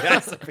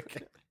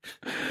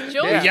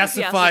 George Yeah. is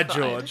Yassified yassified.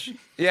 George.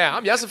 Yeah,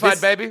 I'm yassified,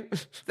 This- baby.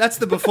 That's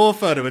the before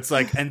photo. It's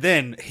like, and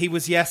then he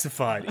was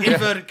yassified.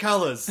 Inverted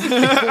colours.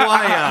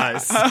 Hawaii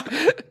eyes.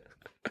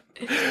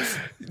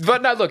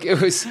 But no, look, it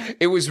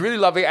was really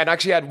lovely, and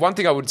actually, I had one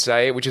thing I would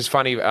say, which is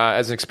funny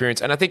as an experience,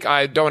 and I think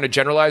I don't want to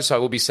generalize, so I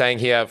will be saying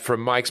here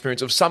from my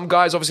experience of some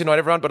guys, obviously not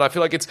everyone, but I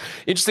feel like it's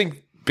interesting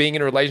being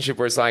in a relationship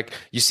where it's like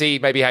you see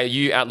maybe how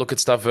you outlook at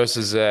stuff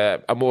versus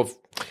a more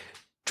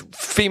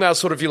female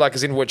sort of view, like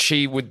as in what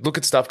she would look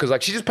at stuff, because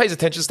like she just pays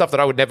attention to stuff that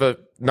I would never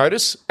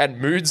notice, and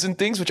moods and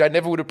things which I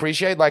never would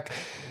appreciate. Like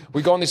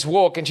we go on this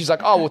walk, and she's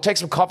like, "Oh, we'll take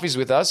some coffees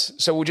with us,"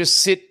 so we'll just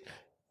sit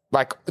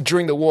like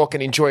during the walk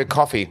and enjoy a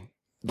coffee.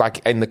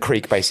 Like in the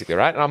creek, basically,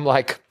 right? And I'm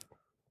like,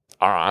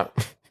 all right,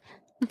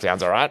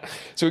 sounds all right.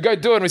 So we go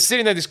do it, and we're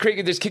sitting there in this creek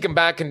and just kicking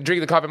back and drinking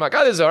the coffee. I'm like,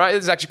 oh, this is all right.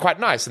 This is actually quite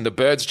nice. And the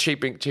birds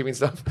cheeping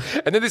stuff.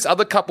 And then this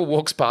other couple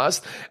walks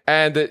past,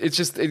 and it's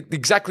just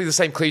exactly the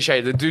same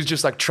cliche. The dude's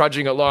just like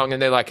trudging along,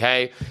 and they're like,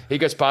 hey, he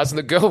goes past, and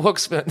the girl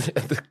walks,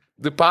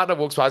 the partner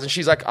walks past, and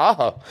she's like,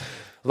 oh,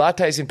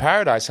 lattes in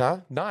paradise, huh?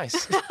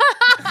 Nice.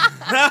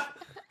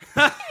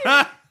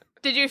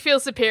 Did you feel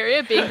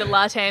superior being the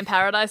latte in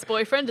paradise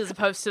boyfriend as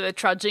opposed to the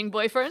trudging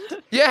boyfriend?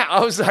 Yeah,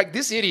 I was like,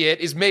 this idiot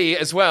is me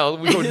as well.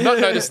 We would not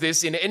notice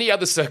this in any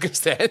other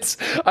circumstance.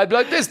 I'd be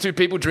like, there's two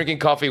people drinking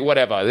coffee,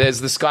 whatever. There's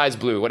the sky's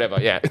blue, whatever.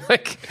 Yeah.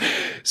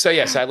 So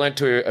yes, I learned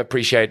to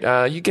appreciate,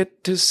 you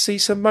get to see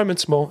some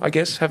moments more, I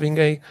guess, having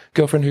a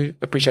girlfriend who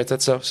appreciates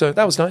that stuff. So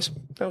that was nice.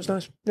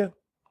 Yeah.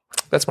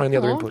 That's my only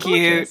other input.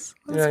 Cute. That's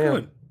Yeah, yeah.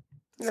 good.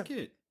 That's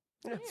cute.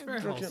 It's very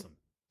wholesome.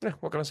 Yeah,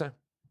 what can I say?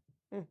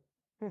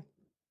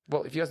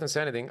 Well, if you guys don't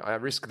say anything, I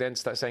risk then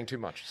start saying too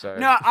much. So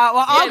No,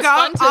 well, I'll it's go.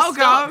 fun to I'll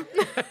stop.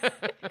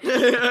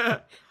 go.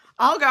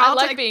 I'll go. I I'll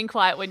like take. being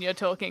quiet when you're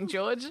talking,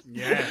 George.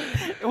 Yeah.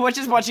 We're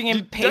just watching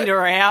him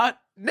peter out.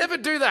 never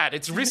do that.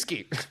 It's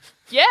risky.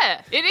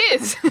 Yeah, it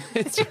is.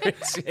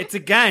 It's a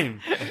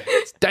game.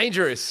 It's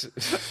dangerous.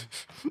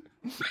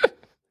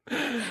 No,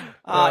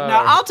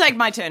 I'll take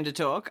my turn to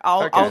talk.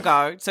 I'll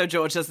go so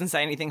George doesn't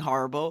say anything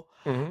horrible.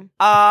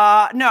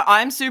 Mm-hmm. No,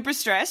 I'm super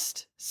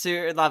stressed.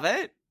 Love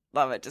it.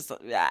 Love it. Just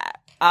yeah.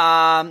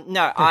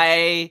 No,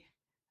 I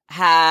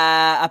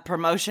have a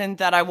promotion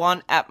that I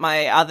want at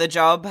my other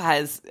job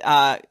has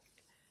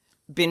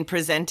been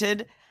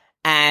presented,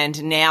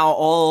 and now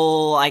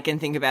all I can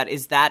think about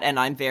is that, and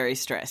I'm very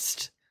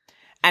stressed.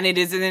 And it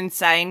is an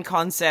insane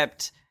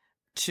concept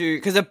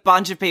because a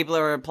bunch of people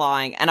are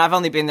applying, and I've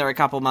only been there a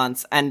couple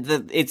months, and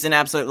it's an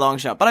absolute long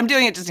shot. But I'm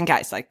doing it just in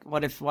case. Like,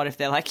 what if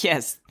they're like,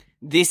 yes,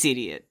 this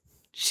idiot,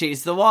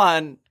 she's the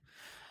one.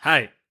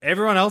 Hey,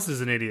 everyone else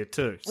is an idiot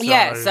too.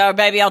 So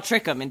maybe I'll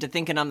trick them into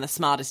thinking I'm the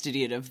smartest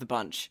idiot of the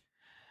bunch.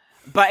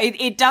 But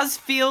it does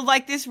feel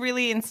like this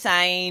really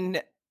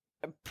insane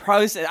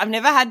process. I've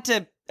never had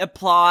to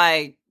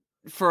apply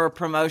for a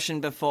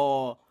promotion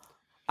before.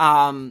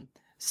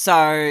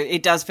 So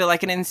it does feel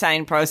like an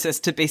insane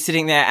process to be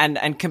sitting there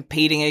and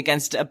competing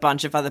against a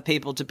bunch of other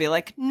people to be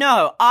like,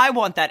 no, I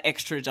want that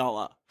extra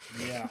 $1.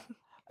 Yeah.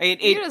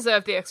 You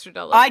deserve the extra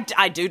 $1.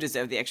 I do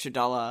deserve the extra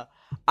 $1.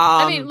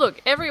 I mean,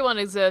 look, everyone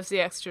deserves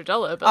the extra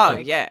 $1,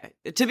 but yeah.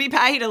 To be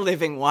paid a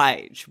living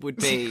wage would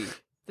be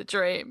the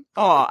dream.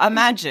 Oh,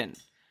 imagine.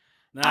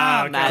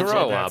 No, imagine.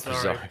 Grow up, Sorry.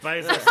 Zoe.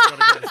 Bezos has got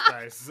to go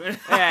to space.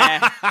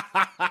 Yeah.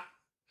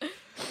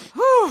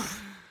 Whew.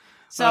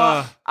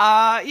 So,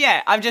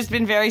 I've just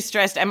been very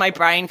stressed and my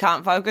brain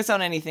can't focus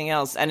on anything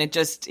else. And it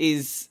just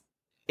is,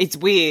 it's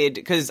weird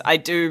because I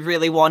do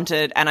really want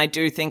it and I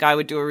do think I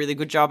would do a really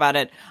good job at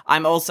it.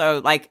 I'm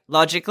also, like,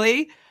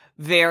 logically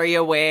very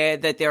aware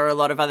that there are a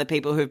lot of other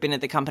people who've been at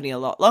the company a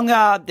lot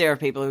longer. There are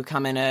people who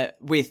come in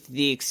with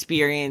the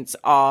experience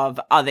of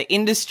other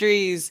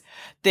industries.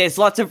 There's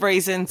lots of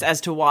reasons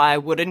as to why I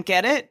wouldn't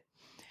get it.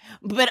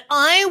 But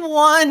I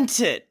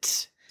want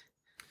it.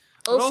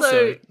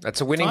 Also,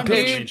 that's a winning time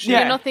pitch.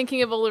 You're not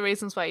thinking of all the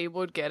reasons why you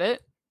would get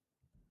it.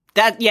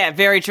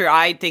 Very true.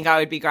 I think I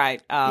would be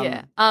great.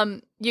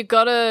 You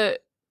gotta,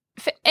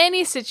 for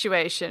any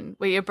situation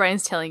where your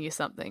brain's telling you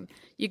something,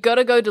 you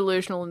gotta go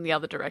delusional in the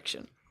other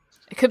direction.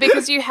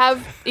 Because you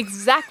have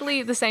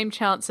exactly the same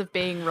chance of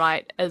being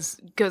right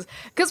because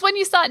when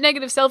you start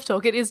negative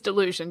self-talk, it is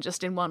delusion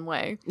just in one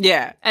way.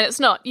 Yeah. And it's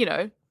not, you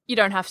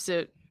don't have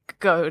to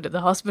go to the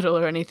hospital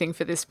or anything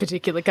for this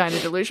particular kind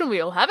of delusion.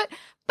 We all have it.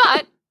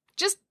 But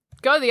just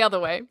go the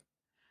other way.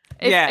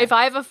 If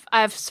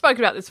I've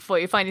spoken about this before,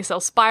 you find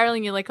yourself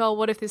spiraling, you're like, oh,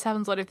 what if this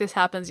happens? What if this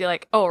happens? You're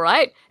like, all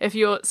right, if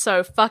you're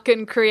so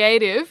fucking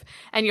creative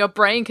and your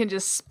brain can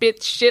just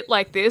spit shit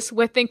like this,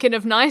 we're thinking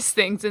of nice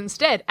things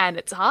instead. And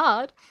it's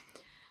hard.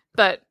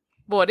 But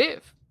what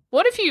if?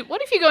 What if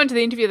you go into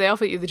the interview, they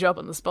offer you the job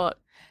on the spot?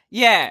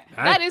 Yeah.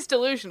 That is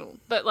delusional,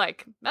 but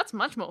like that's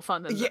much more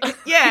fun than that.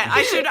 Yeah,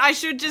 I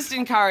should just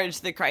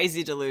encourage the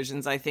crazy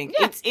delusions, I think.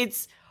 Yeah.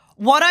 It's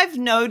what I've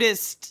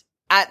noticed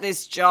at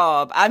this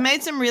job. I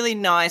made some really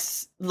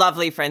nice,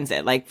 lovely friends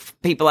there, like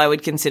people I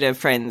would consider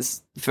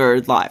friends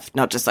for life,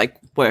 not just like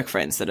work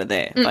friends that are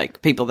there,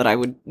 like people that I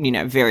would,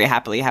 very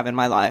happily have in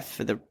my life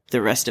for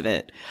the rest of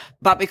it.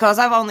 But because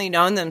I've only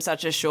known them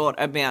such a short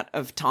amount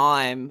of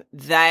time,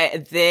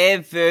 their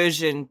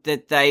version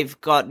that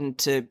they've gotten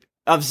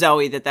of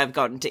Zoe that they've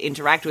gotten to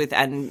interact with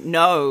and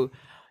know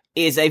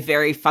is a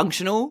very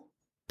functional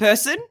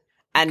person.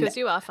 And because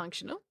you are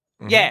functional.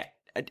 Yeah.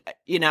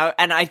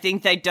 And I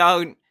think they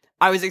don't.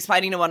 I was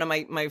explaining to one of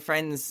my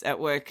friends at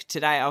work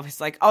today, I was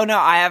like, oh no,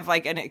 I have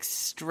like an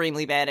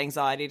extremely bad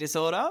anxiety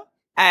disorder.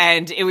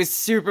 And it was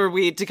super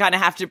weird to kind of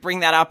have to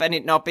bring that up and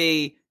it not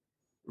be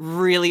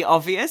really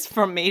obvious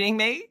from meeting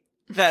me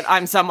that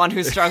I'm someone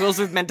who struggles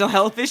with mental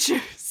health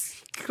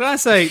issues. Can I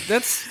say,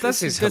 that's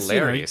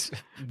hilarious.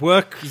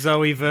 Work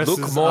Zoe versus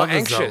look more other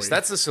anxious. Zoe.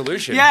 That's the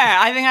solution. Yeah,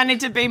 I think I need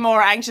to be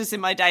more anxious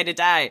in my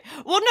day-to-day.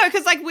 Well, no,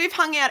 because like we've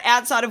hung out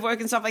outside of work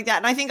and stuff like that.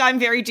 And I think I'm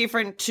very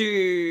different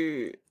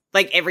to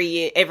like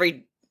every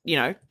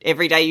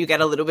day you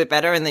get a little bit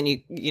better and then you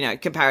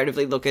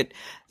comparatively look at,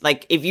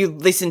 like, if you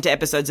listen to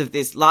episodes of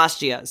this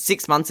last year,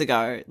 6 months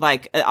ago,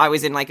 like I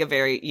was in like a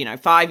very,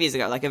 5 years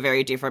ago, like a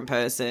very different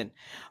person.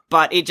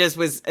 But it just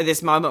was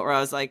this moment where I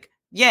was like,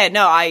 yeah,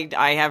 no,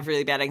 I have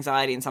really bad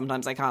anxiety and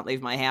sometimes I can't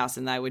leave my house.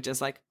 And they were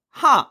just like,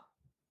 huh,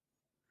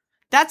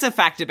 that's a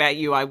fact about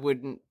you I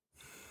wouldn't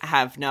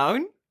have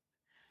known.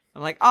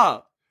 I'm like,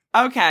 oh,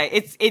 okay.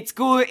 It's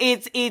good.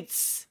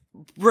 It's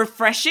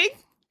refreshing.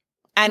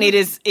 And it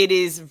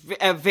is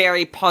a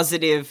very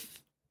positive,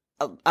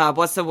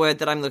 what's the word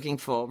that I'm looking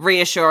for?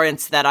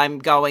 Reassurance that I'm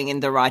going in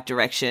the right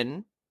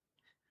direction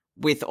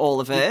with all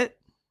of it.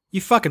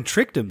 You fucking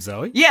tricked him,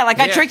 Zoe. Yeah,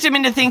 I tricked him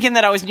into thinking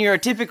that I was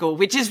neurotypical,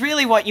 which is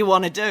really what you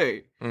want to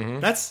do. Mm-hmm.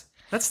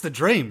 That's the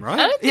dream, right?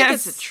 I don't think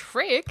it's a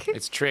trick.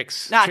 It's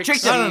tricks. Nah,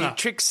 tricked him. No.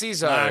 Trixie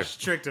Nah, she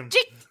tricked him.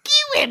 Tricky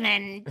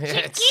women.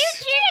 Tricky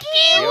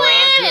You are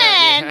good,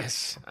 women.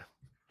 yes.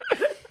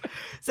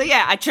 So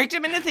yeah, I tricked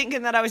him into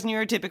thinking that I was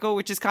neurotypical,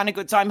 which is kind of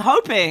good. So I'm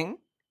hoping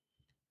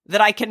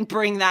that I can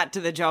bring that to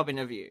the job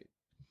interview.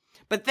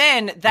 But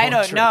then they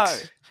don't know.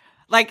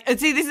 Like,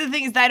 see, this is the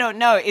thing is they don't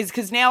know is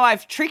because now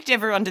I've tricked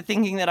everyone to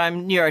thinking that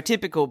I'm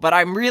neurotypical, but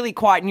I'm really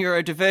quite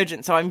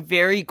neurodivergent. So I'm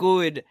very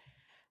good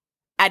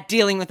at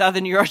dealing with other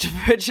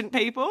neurodivergent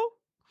people.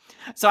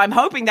 So I'm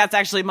hoping that's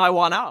actually my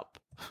one-up.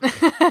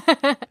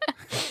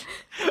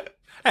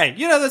 Hey,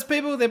 those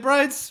people, their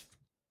brains...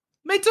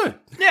 Me too.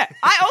 Yeah,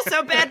 I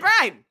also bad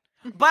brain,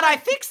 but I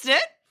fixed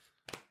it.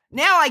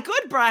 Now I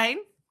good brain.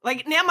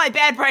 Like now my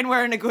bad brain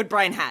wearing a good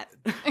brain hat.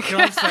 Can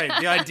I say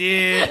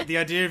the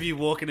idea of you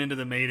walking into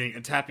the meeting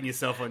and tapping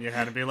yourself on your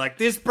head and be like,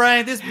 this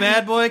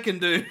bad boy can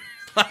do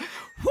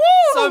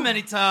so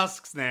many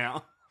tasks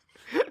now.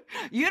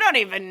 You don't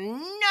even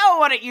know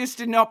what it used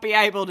to not be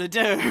able to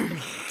do.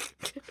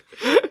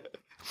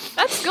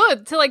 it's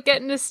good to like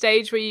get in a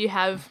stage where you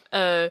have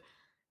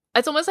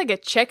it's almost like a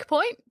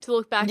checkpoint to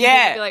look back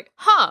and be like,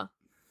 huh,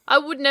 I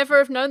would never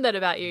have known that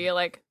about you. You're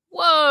like,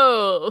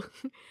 whoa.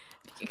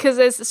 Because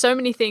there's so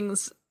many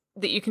things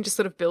that you can just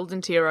sort of build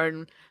into your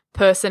own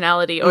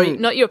personality, or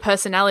not your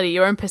personality,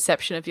 your own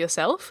perception of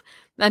yourself,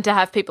 and to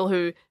have people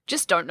who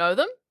just don't know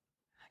them.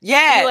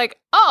 Yeah. You're like,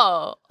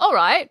 oh, all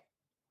right.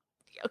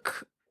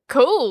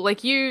 Cool.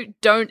 Like, you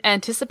don't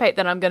anticipate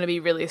that I'm going to be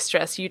really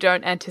stressed. You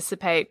don't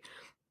anticipate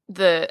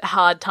the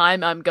hard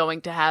time I'm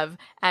going to have.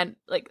 And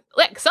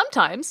like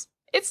sometimes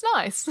it's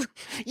nice.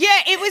 Yeah,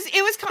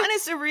 it was kind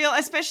of surreal,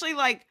 especially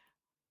like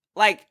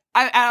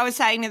I was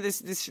saying to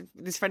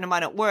this friend of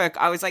mine at work,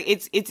 I was like,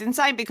 it's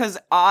insane because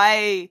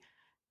I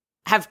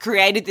have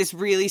created this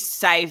really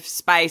safe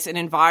space and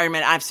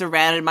environment. I've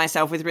surrounded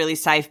myself with really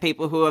safe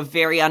people who are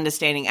very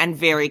understanding and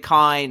very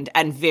kind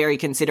and very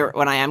considerate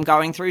when I am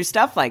going through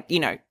stuff. Like, you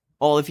know,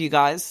 all of you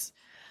guys,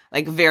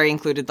 like very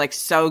included, like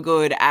so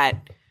good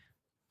at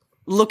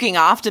looking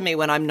after me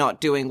when I'm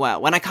not doing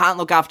well. When I can't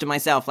look after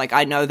myself, like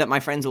I know that my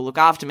friends will look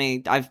after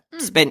me. I've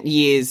spent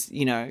years,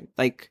 you know,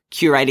 like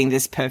curating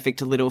this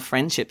perfect little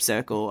friendship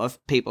circle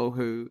of people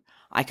who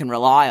I can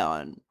rely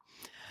on.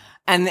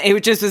 And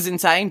it just was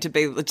insane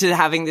to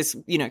having this,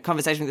 you know,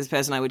 conversation with this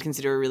person I would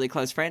consider a really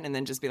close friend, and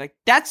then just be like,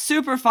 that's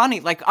super funny.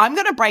 Like, I'm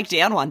going to break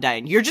down one day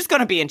and you're just going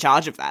to be in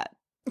charge of that.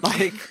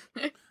 Like,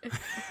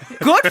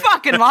 good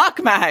fucking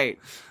luck, mate.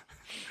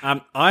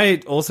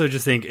 I also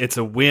just think it's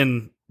a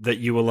win that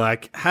you were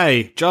like,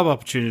 hey, job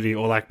opportunity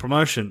or like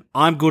promotion,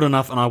 I'm good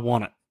enough and I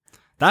want it.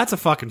 That's a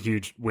fucking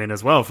huge win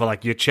as well for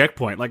like your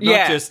checkpoint. Like,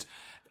 not just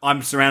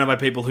I'm surrounded by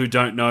people who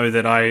don't know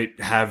that I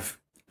have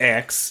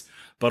X,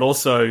 but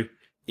also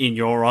in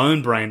your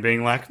own brain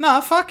being like, nah,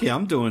 fuck yeah,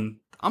 I'm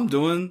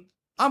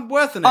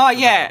worth an extra. Oh,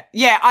 yeah.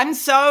 Yeah, I'm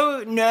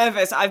so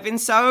nervous. I've been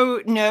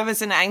so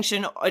nervous and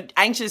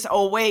anxious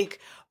all week,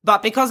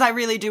 but because I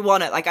really do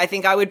want it, like, I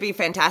think I would be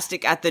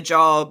fantastic at the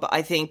job.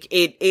 I think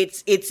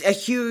it's a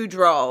huge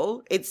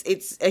role.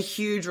 It's a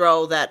huge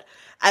role that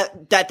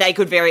they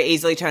could very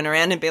easily turn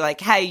around and be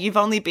like, hey, you've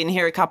only been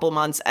here a couple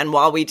months, and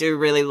while we do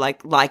really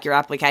like your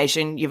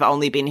application, you've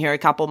only been here a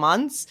couple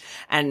months,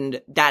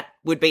 and that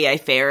would be a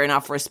fair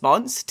enough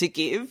response to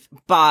give.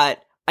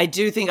 But I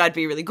do think I'd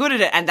be really good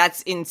at it, and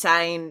that's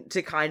insane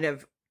to kind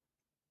of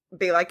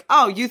be like,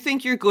 oh, you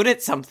think you're good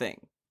at something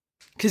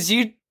because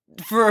you,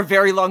 for a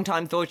very long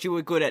time, thought you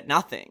were good at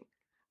nothing.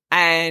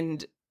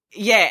 And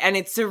yeah, and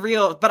it's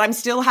surreal, but I'm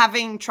still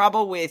having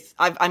trouble with,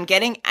 I'm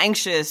getting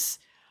anxious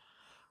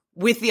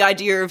with the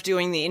idea of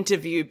doing the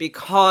interview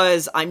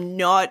because I'm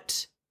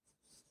not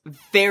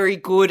very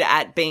good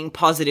at being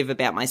positive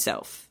about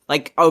myself,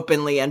 like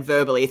openly and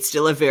verbally. It's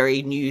still a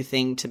very new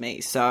thing to me.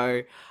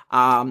 So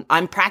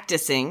I'm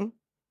practicing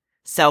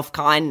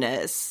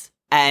self-kindness,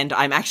 and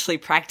I'm actually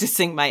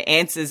practicing my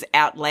answers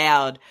out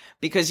loud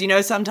because, you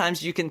know,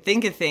 sometimes you can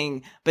think a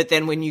thing, but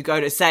then when you go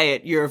to say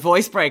it, your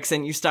voice breaks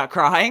and you start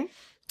crying.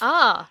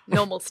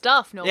 Normal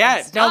stuff.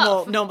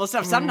 Normal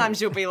stuff.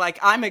 Sometimes you'll be like,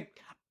 I'm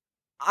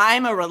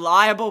a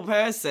reliable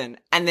person,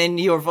 and then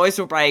your voice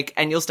will break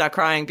and you'll start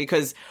crying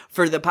because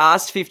for the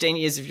past 15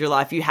 years of your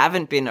life, you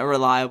haven't been a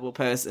reliable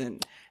person.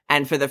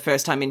 And for the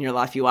first time in your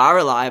life, you are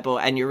reliable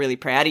and you're really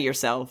proud of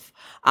yourself.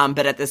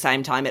 But at the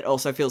same time, it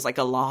also feels like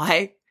a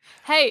lie.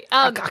 Hey,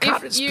 I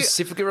can't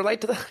specifically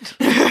relate to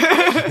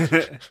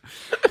that.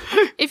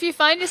 If you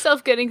find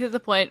yourself getting to the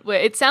point where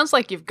it sounds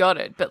like you've got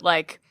it, but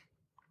like,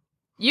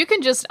 you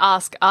can just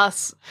ask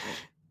us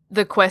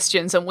the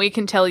questions and we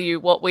can tell you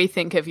what we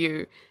think of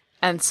you.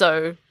 And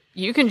so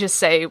you can just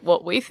say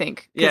what we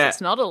think because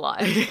it's not a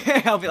lie.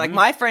 I'll be like,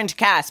 my friend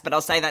Cass, but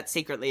I'll say that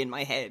secretly in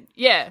my head.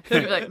 Yeah,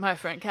 it'll be like, my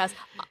friend Cass.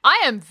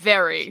 I am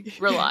very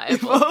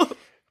reliable.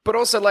 But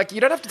also, like,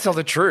 you don't have to tell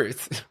the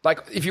truth.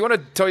 Like, if you want to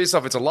tell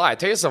yourself it's a lie,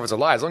 tell yourself it's a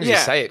lie. As long as you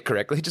say it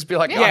correctly, just be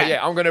like,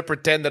 I'm going to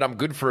pretend that I'm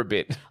good for a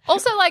bit.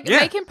 Also, like,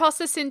 make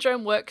imposter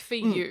syndrome work for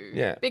you.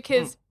 Yeah.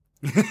 Because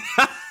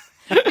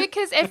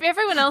if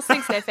everyone else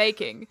thinks they're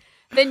faking,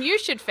 then you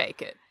should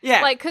fake it.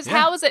 Yeah. Like, because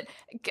how is it?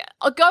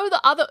 Go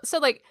the other. So,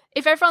 like,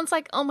 if everyone's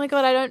like, oh my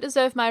God, I don't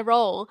deserve my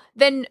role,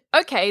 then,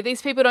 okay,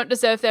 these people don't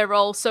deserve their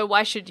role, so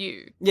why should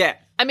you? Yeah.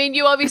 I mean,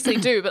 you obviously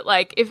do, but,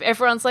 like, if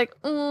everyone's like,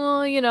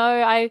 oh, you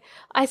know,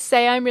 I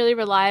say I'm really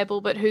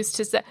reliable, but who's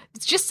to say?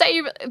 Just say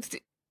you.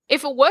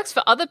 If it works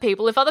for other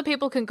people, if other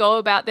people can go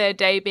about their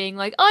day being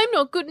like, I'm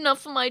not good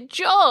enough for my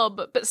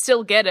job, but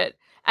still get it,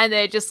 and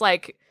they're just,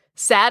 like,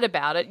 sad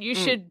about it, you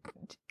should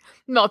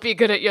not be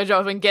good at your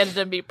job and get it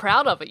and be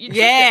proud of it.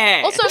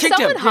 Also, if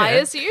someone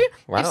hires you,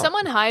 if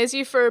someone hires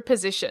you for a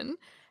position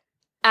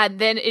and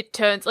then it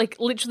turns, like,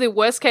 literally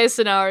worst case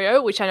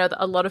scenario, which I know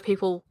that a lot of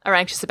people are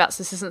anxious about, so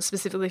this isn't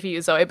specifically for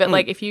you, Zoe, but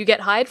like, if you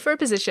get hired for a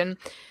position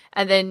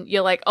and then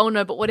you're like, oh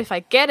no, but what if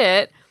I get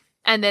it?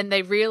 And then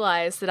they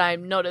realize that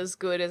I'm not as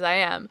good as I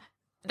am.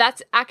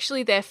 That's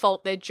actually their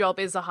fault. Their job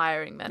is a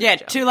hiring manager. Yeah,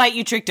 too late,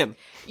 you tricked them.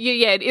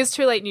 Yeah, it is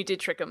too late and you did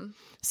trick them.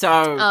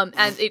 So,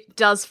 and it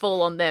does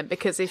fall on them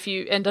because if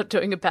you end up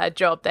doing a bad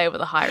job, they were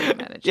the hiring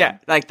manager. Yeah,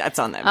 like, that's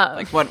on them.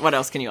 Like, what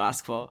else can you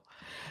ask for?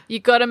 You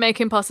got to make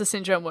imposter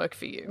syndrome work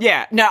for you.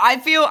 Yeah. No,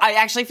 I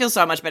actually feel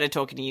so much better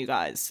talking to you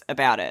guys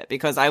about it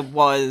because I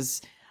was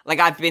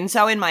like, I've been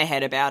so in my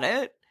head about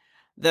it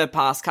the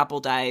past couple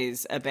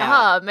days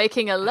about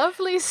making a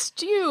lovely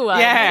stew.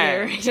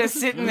 yeah, just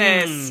sitting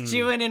there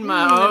stewing in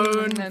my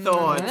own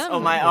thoughts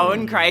or my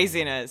own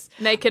craziness.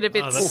 Make it a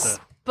bit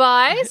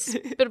spice,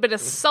 a little bit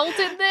of salt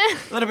in there,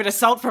 a little bit of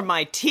salt from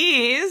my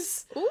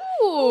tears.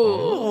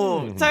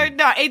 Ooh. So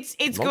no,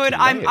 it's good.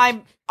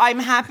 I'm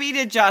happy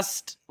to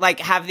just like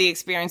have the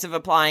experience of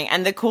applying.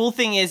 And the cool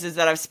thing is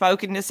that I've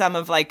spoken to some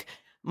of like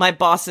my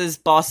boss's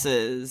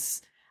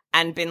bosses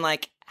and been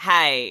like,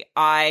 hey,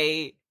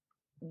 I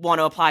want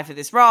to apply for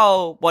this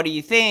role. What do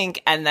you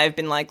think? And they've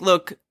been like,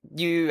 look,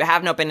 you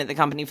have not been at the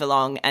company for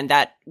long and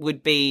that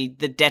would be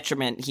the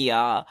detriment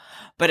here.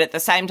 But at the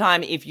same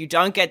time, if you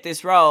don't get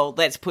this role,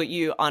 let's put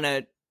you on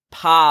a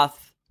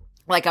path,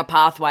 like a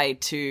pathway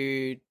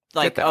to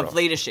like of role.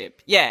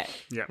 Leadership. Yeah.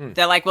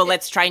 They're like, well,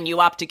 let's train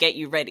you up to get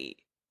you ready.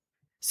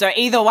 So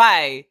either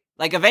way,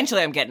 like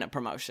eventually I'm getting a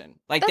promotion.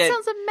 Like that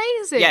sounds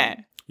amazing. Yeah.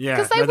 Yeah.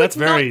 Because they would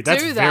not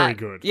do that. Very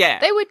good. Yeah.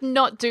 They would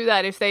not do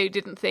that if they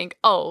didn't think,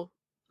 oh,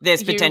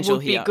 there's potential you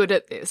would here. be good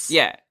at this.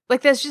 Yeah.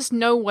 Like there's just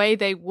no way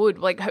they would.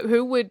 Like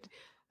who would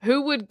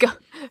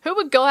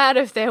go out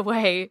of their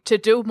way to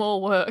do more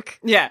work?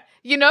 Yeah.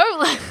 You know?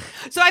 Like,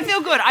 so I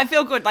feel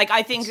good. Like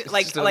I think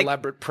like Just an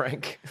elaborate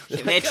prank.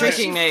 They're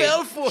tricking me.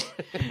 Fell for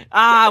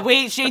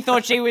She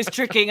thought she was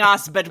tricking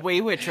us, but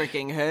we were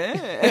tricking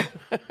her.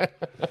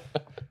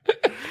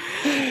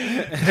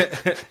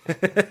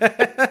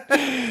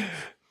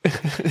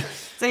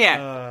 So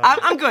yeah,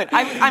 I'm good.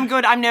 I'm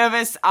good. I'm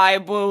nervous. I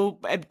will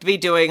be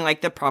doing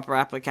like the proper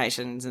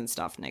applications and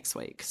stuff next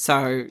week.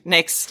 So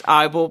next,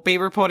 I will be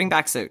reporting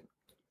back soon.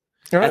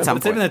 At some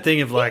It's point. even that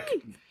thing of like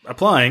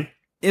applying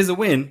is a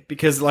win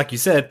because, like you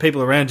said,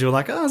 people around you are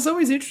like, "Oh,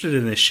 Zoe's interested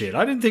in this shit.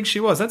 I didn't think she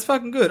was. That's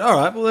fucking good. All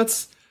right, well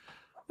let's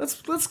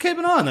keep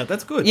an eye on that.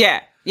 That's good."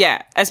 Yeah.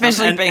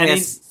 Especially being and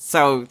this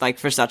so like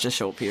for such a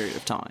short period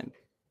of time.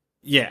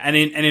 Yeah, and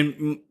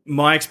in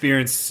my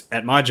experience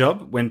at my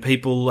job, when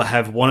people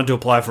have wanted to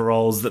apply for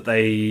roles that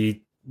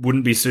they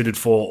wouldn't be suited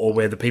for, or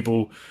where the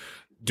people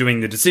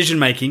doing the decision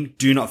making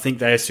do not think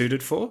they are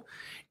suited for,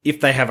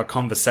 if they have a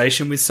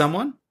conversation with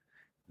someone,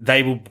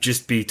 they will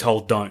just be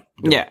told don't.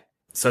 Do it.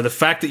 So the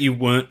fact that you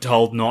weren't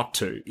told not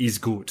to is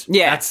good.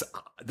 Yeah.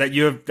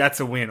 That's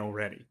a win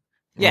already.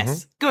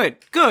 Yes. Good.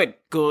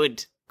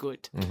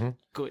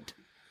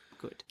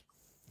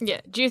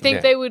 yeah. Do you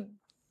think they would?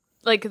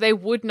 Like, they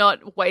would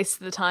not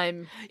waste the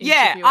time.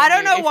 Yeah, interviewing I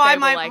don't you know if why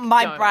they were like,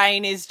 my "Don't."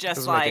 brain is just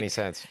Doesn't like make any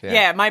sense.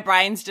 Yeah, my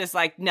brain's just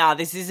like, nah,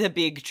 this is a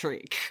big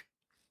trick.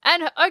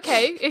 And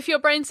okay, if your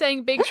brain's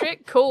saying big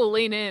trick, cool,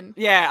 lean in.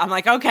 Yeah, I'm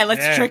like, okay,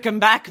 let's trick them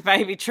back,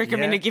 baby. Trick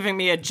them into giving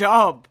me a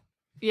job.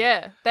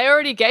 Yeah, they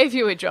already gave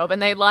you a job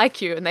and they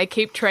like you and they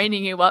keep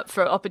training you up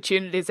for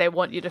opportunities they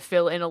want you to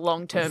fill in a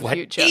long-term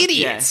future.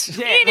 Idiots.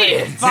 Yeah,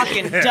 idiots.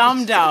 Fucking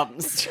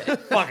dum-dums.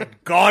 Fucking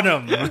got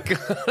him.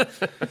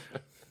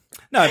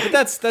 No, but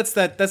that's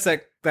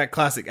that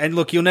classic. And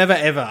look, you'll never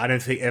ever, I don't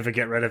think, ever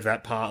get rid of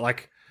that part.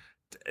 Like,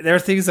 there are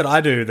things that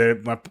I do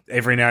that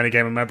every now and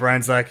again when my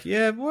brain's like,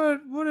 yeah,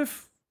 what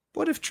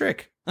if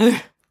trick?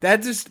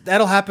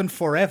 That'll happen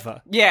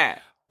forever. Yeah.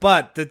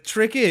 But the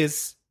trick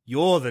is,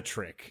 you're the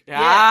trick. Yeah.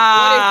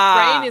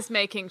 What if brain is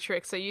making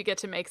tricks, so you get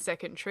to make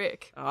second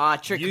trick?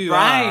 Trick You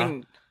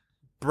brain.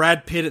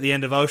 Brad Pitt at the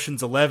end of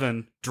Ocean's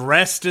 11,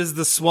 dressed as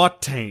the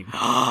SWAT team.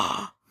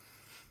 I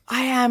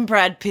am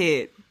Brad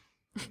Pitt.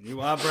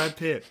 You are Brad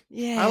Pitt.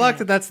 Yeah. I like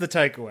that that's the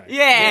takeaway.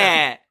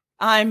 Yeah.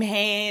 I'm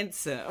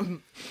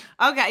handsome.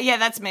 Okay, yeah,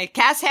 that's me.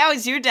 Cass, how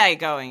is your day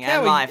going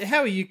at life? How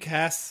are you,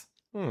 Cass?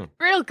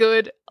 Real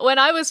good. When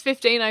I was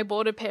 15, I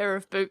bought a pair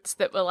of boots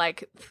that were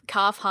like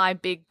calf-high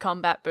big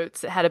combat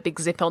boots that had a big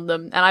zip on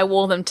them, and I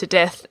wore them to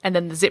death, and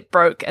then the zip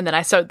broke, and then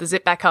I sewed the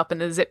zip back up,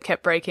 and the zip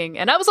kept breaking.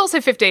 And I was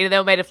also 15, and they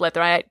were made of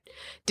leather. I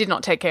did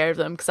not take care of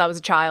them because I was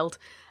a child.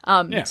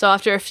 So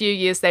after a few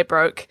years, they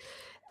broke.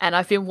 And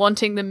I've been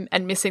wanting them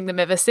and missing them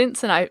ever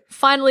since, and I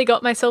finally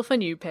got myself a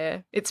new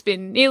pair. It's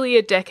been nearly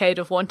a decade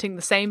of wanting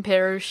the same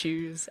pair of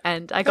shoes,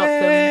 and I got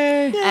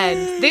them.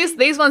 And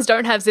these ones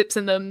don't have zips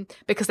in them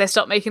because they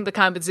stopped making the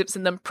kind with zips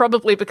in them,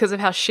 probably because of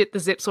how shit the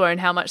zips were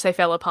and how much they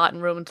fell apart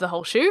and ruined the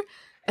whole shoe.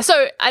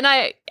 So, and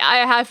I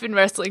have been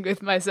wrestling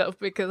with myself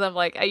because I'm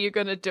like, are you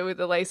going to do with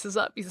the laces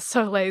up? You're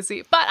so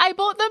lazy. But I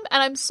bought them,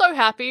 and I'm so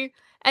happy,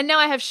 and now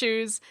I have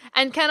shoes.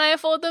 And can I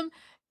afford them?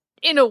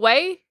 In a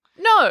way,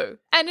 no.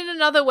 And in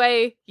another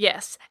way,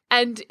 yes.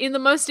 And in the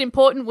most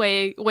important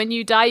way, when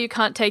you die, you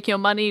can't take your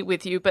money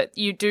with you, but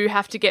you do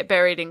have to get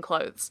buried in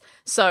clothes.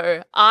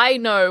 So I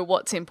know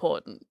what's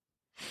important.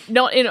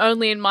 Not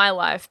only in my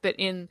life, but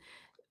in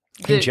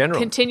the general.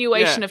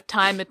 continuation of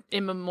time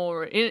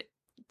immemorial.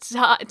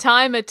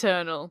 Time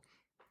eternal.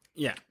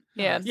 Yeah.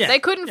 Yeah. Yeah, They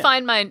couldn't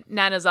find my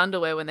Nana's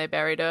underwear when they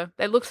buried her.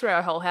 They looked through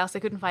our whole house. They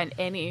couldn't find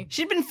any.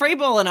 She'd been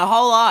freeballing her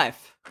whole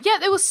life. Yeah,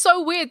 it was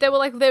so weird. They were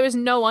like, there is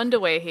no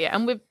underwear here.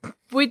 And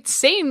we'd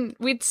seen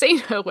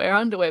her wear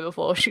underwear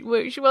before. She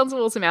once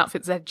wore some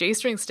outfits that had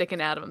G-strings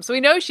sticking out of them. So we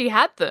know she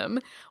had them.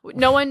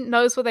 No one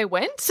knows where they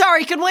went.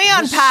 Sorry, can we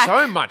unpack?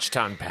 So much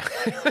to unpack.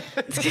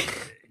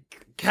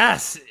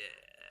 Cass,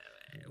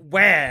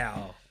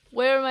 wow.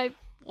 Where am I?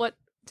 What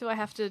do I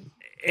have to...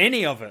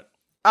 Any of it.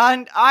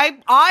 And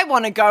I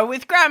want to go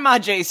with Grandma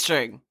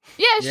G-string.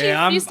 Yeah,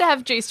 she used to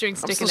have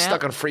G-strings I'm sticking still out.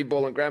 stuck on free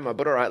ball and grandma,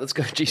 but all right, let's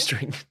go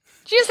G-string.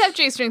 She used to have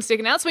G-strings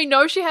sticking out, so we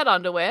know she had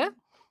underwear.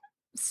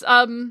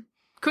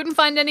 Couldn't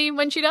find any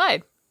when she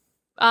died.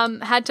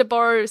 Had to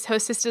borrow her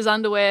sister's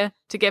underwear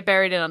to get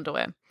buried in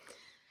underwear.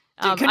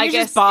 Can I you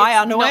guess just buy it's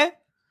underwear? not-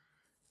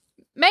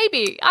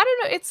 maybe. I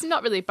don't know. It's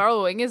not really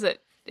borrowing, is it?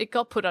 It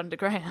got put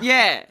underground.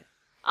 Yeah.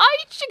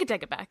 She could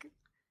take it back.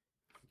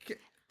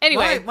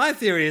 Anyway. My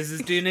theory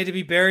is do you need to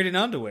be buried in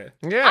underwear?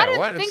 Yeah, I don't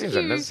what? It think seems you...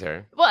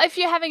 unnecessary. Well, if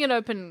you're having an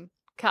open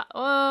cut...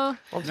 No,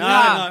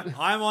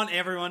 I want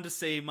everyone to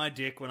see my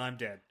dick when I'm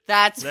dead.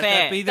 That's Let fair.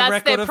 that be the That's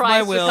record their of my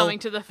prize for will. coming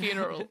to the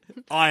funeral.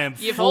 I am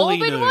You've all fully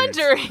been nude.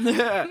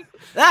 wondering.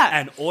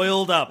 And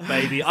oiled up,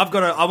 baby. I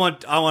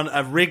want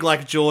a rig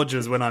like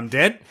George's when I'm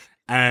dead,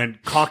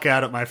 and cock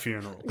out at my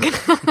funeral.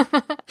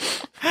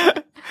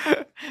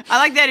 I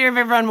like the idea of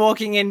everyone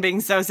walking in being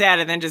so sad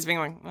and then just being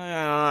like,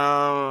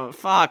 oh,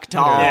 fuck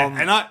Tom.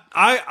 Yeah, and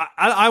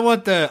I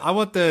want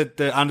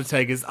the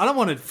Undertaker's. I don't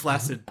want a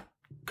flaccid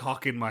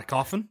cock in my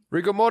coffin.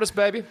 Rigor mortis,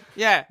 baby.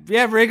 Yeah.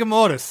 Yeah, rigor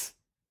mortis.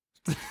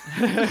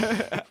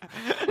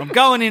 I'm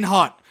going in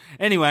hot.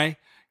 Anyway,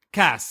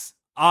 Cass,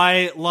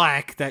 I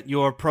like that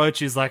your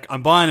approach is like,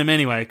 I'm buying them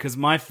anyway, because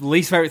my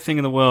least favorite thing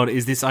in the world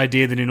is this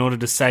idea that in order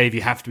to save,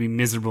 you have to be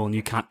miserable and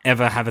you can't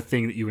ever have a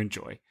thing that you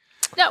enjoy.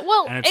 No,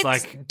 well, And it's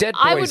like, Dead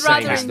I boys would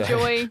rather saying that,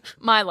 though. enjoy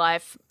my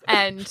life,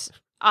 and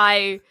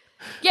I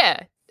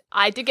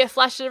did get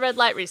flashed at a red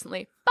light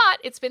recently, but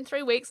it's been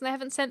 3 weeks and they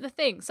haven't sent the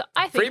thing, so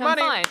I think Free I'm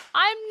money. fine.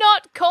 I'm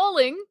not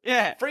calling.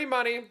 Yeah. Free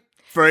money.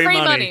 free Free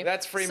money. money.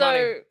 That's free So,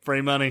 money.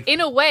 Free money.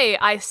 in a way,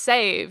 I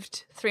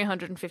saved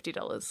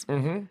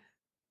 $350.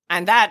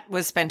 And that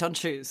was spent on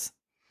shoes.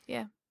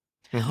 Yeah.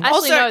 Mm-hmm.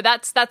 Actually, Also- no,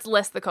 that's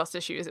less the cost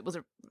of shoes. It was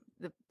a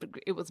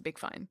big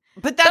fine.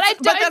 But that's, I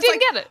that's didn't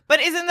get it.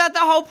 But isn't that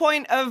the whole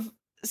point of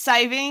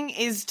saving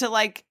is to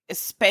like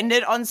spend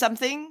it on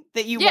something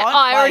that you Yeah,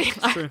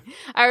 want?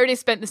 I already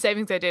spent the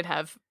savings I did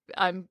have.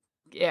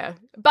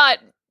 But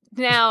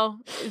now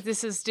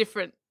this is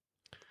different.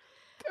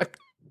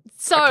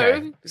 So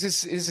Okay.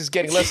 This is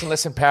getting less and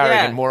less empowering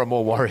Yeah. and more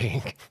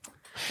worrying.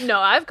 no,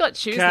 I've got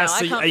shoes now.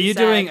 Cass, I can't are be you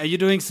sad.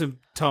 doing some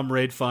Tom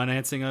Reed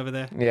financing over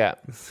there? Yeah.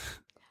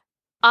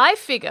 I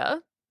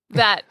figure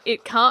that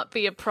it can't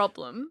be a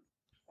problem.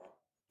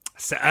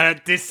 So,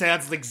 this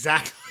sounds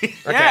exactly.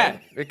 Okay. Yeah.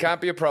 It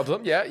can't be a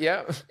problem. Yeah,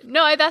 yeah.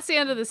 No, that's the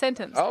end of the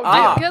sentence. Oh,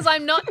 Ah. Because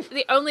I'm not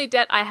the only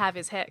debt I have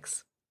is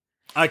Hex,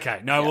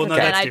 Okay, no, well, no,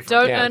 Okay. and that's I different.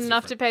 don't Yeah, earn that's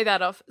enough to pay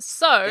that off.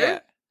 So Yeah.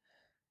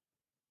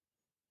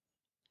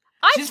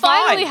 I She's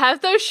finally fine.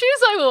 have those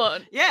shoes I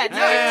want. Yeah. No,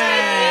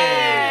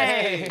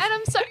 Hey. And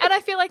and I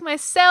feel like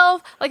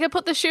myself, like I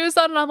put the shoes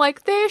on and I'm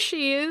like, there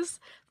she is.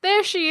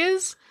 There she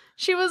is.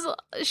 She was a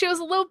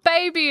little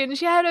baby and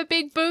she had her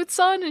big boots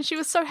on and she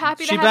was so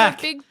happy to She have back.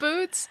 her big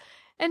boots.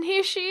 And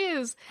here she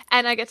is.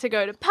 And I get to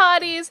go to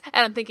parties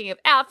and I'm thinking of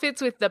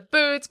outfits with the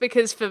boots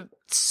because for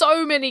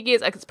so many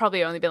years, like it's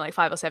probably only been like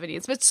 5 or 7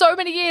 years, but so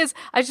many years,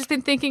 I've just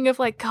been thinking of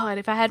like, God,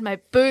 if I had my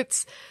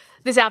boots,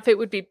 this outfit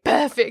would be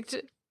perfect.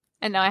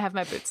 And now I have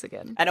my boots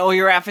again. And all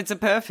your outfits are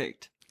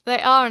perfect. They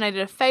are, and I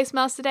did a face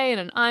mask today and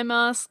an eye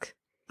mask.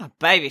 Oh,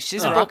 baby,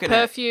 she's I bought rocking it.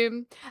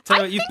 perfume. Tell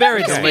you I what, you think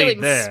buried I'm just the lead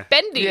feeling there.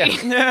 spendy. Yeah.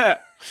 Yeah.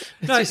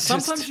 No, It's just-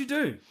 sometimes you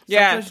do.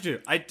 Yeah. Sometimes you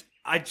do.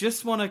 I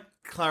just want to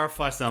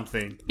clarify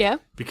something Yeah.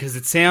 because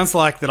it sounds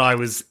like that I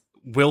was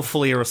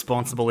willfully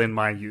irresponsible in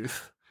my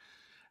youth.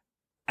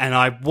 And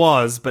I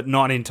was, but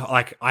not into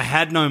like I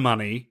had no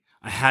money,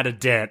 I had a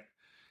debt,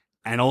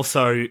 and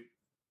also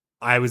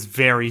I was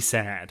very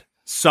sad.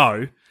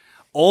 So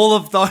all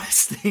of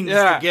those things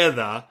Yeah.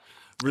 together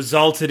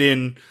resulted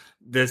in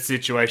the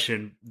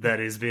situation that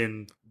has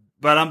been,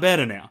 but I'm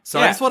better now. So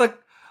I Yeah. just want to,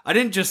 I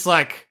didn't just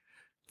like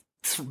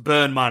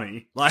burn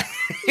money. Like,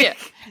 Yeah.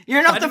 You're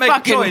I not had the to make a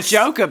fucking choice.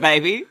 Joker,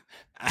 baby.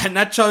 and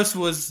that choice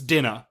was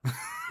dinner.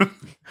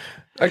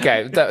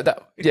 Okay.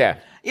 Yeah.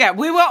 Yeah,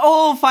 we were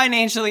all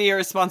financially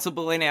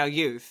irresponsible in our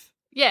youth.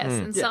 Yes,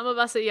 and some of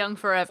us are young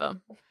forever.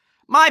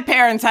 My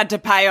parents had to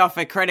pay off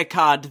a credit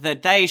card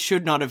that they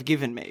should not have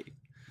given me.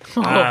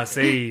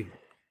 See,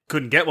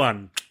 couldn't get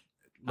one.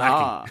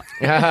 Lucky.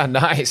 Ah,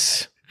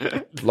 nice.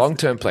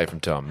 Long-term play from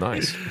Tom.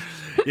 Nice.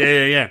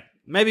 Yeah.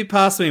 Maybe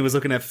past me was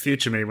looking at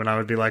future me when I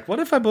would be like, what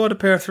if I bought a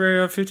pair of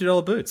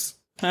 $350 boots?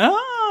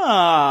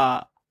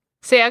 Ah.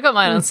 See, I got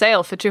mine on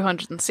sale for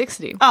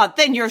 $260. Oh,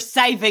 then you're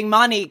saving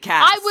money,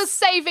 Cass. I was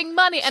saving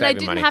money, and I Saving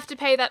didn't money. have to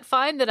pay that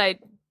fine that I.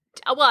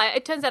 Well,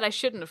 it turns out I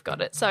shouldn't have got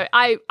it, so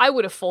I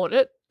would afford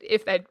it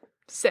if they'd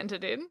sent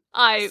it in.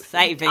 I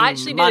Saving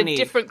actually money.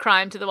 did a different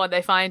crime to the one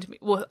they fined me.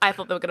 Well, I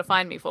thought they were going to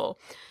fine me for.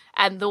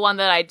 And the one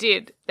that I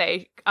did,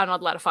 they are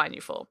not allowed to fine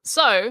you for.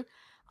 So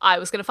I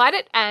was going to fight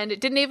it, and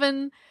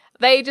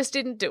they just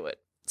didn't do it.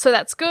 So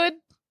that's good.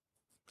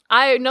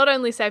 I not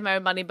only saved my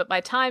own money, but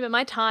my time, and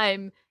my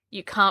time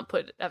you can't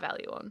put a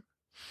value on.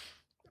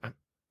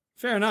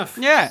 Fair enough.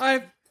 Yeah.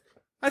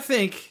 I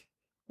think,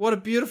 what a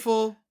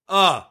beautiful...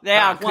 They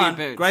are cute one,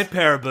 boots. great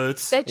pair of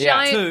boots. They're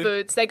giant Two,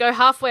 boots. They go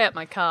halfway up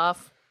my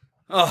calf.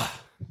 do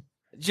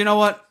you know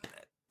what?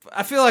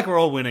 I feel like we're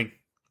all winning.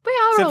 We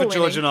are Except all for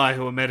George winning. and I,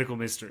 who are medical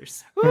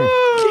mysteries. Gonna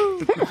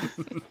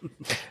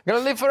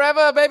live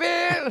forever, baby.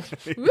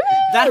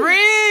 That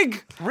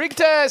rig! Rig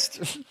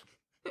test.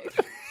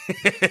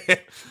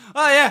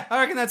 Oh, yeah,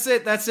 I reckon that's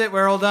it. That's it.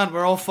 We're all done.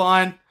 We're all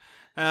fine.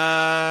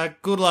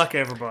 Good luck,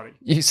 everybody.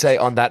 You say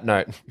on that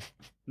note.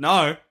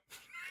 No.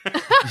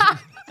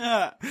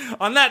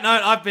 On that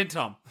note, I've been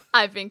Tom.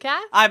 I've been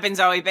Kat. I've been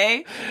Zoe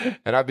B.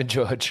 And I've been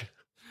George.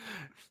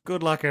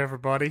 Good luck,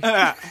 everybody.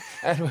 And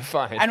we're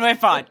fine. And we're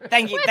fine.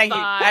 Thank you.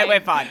 fine. Hey, we're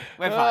fine.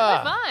 We're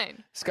fine.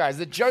 Fine. This guy's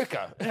the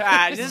Joker.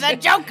 This is a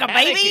Joker,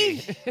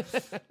 baby.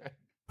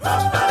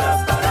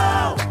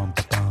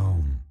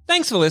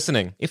 Thanks for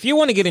listening. If you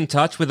want to get in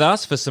touch with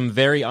us for some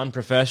very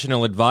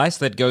unprofessional advice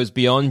that goes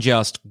beyond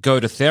just go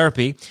to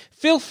therapy,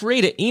 feel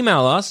free to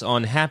email us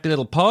on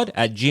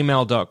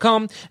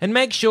happylittlepod@gmail.com and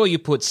make sure you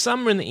put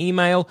somewhere in the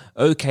email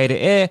okay to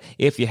air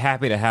if you're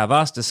happy to have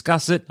us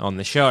discuss it on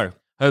the show.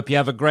 Hope you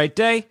have a great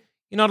day.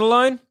 You're not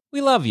alone.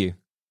 We love you.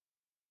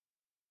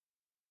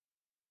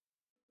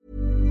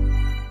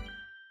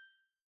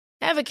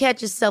 Ever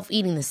catch yourself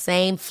eating the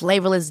same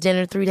flavorless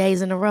dinner 3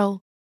 days in a row?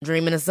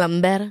 Dreaming of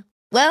something better?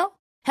 Well,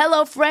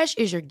 HelloFresh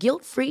is your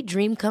guilt-free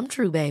dream come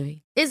true,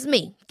 baby. It's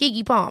me,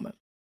 Keke Palmer.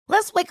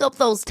 Let's wake up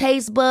those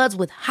taste buds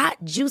with hot,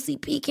 juicy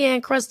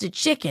pecan-crusted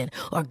chicken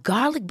or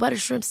garlic butter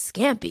shrimp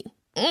scampi.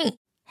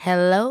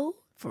 Hello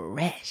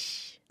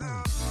Fresh.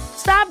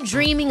 Stop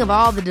dreaming of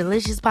all the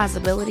delicious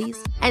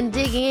possibilities and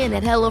dig in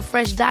at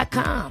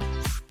HelloFresh.com.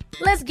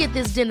 Let's get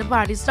this dinner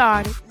party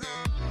started.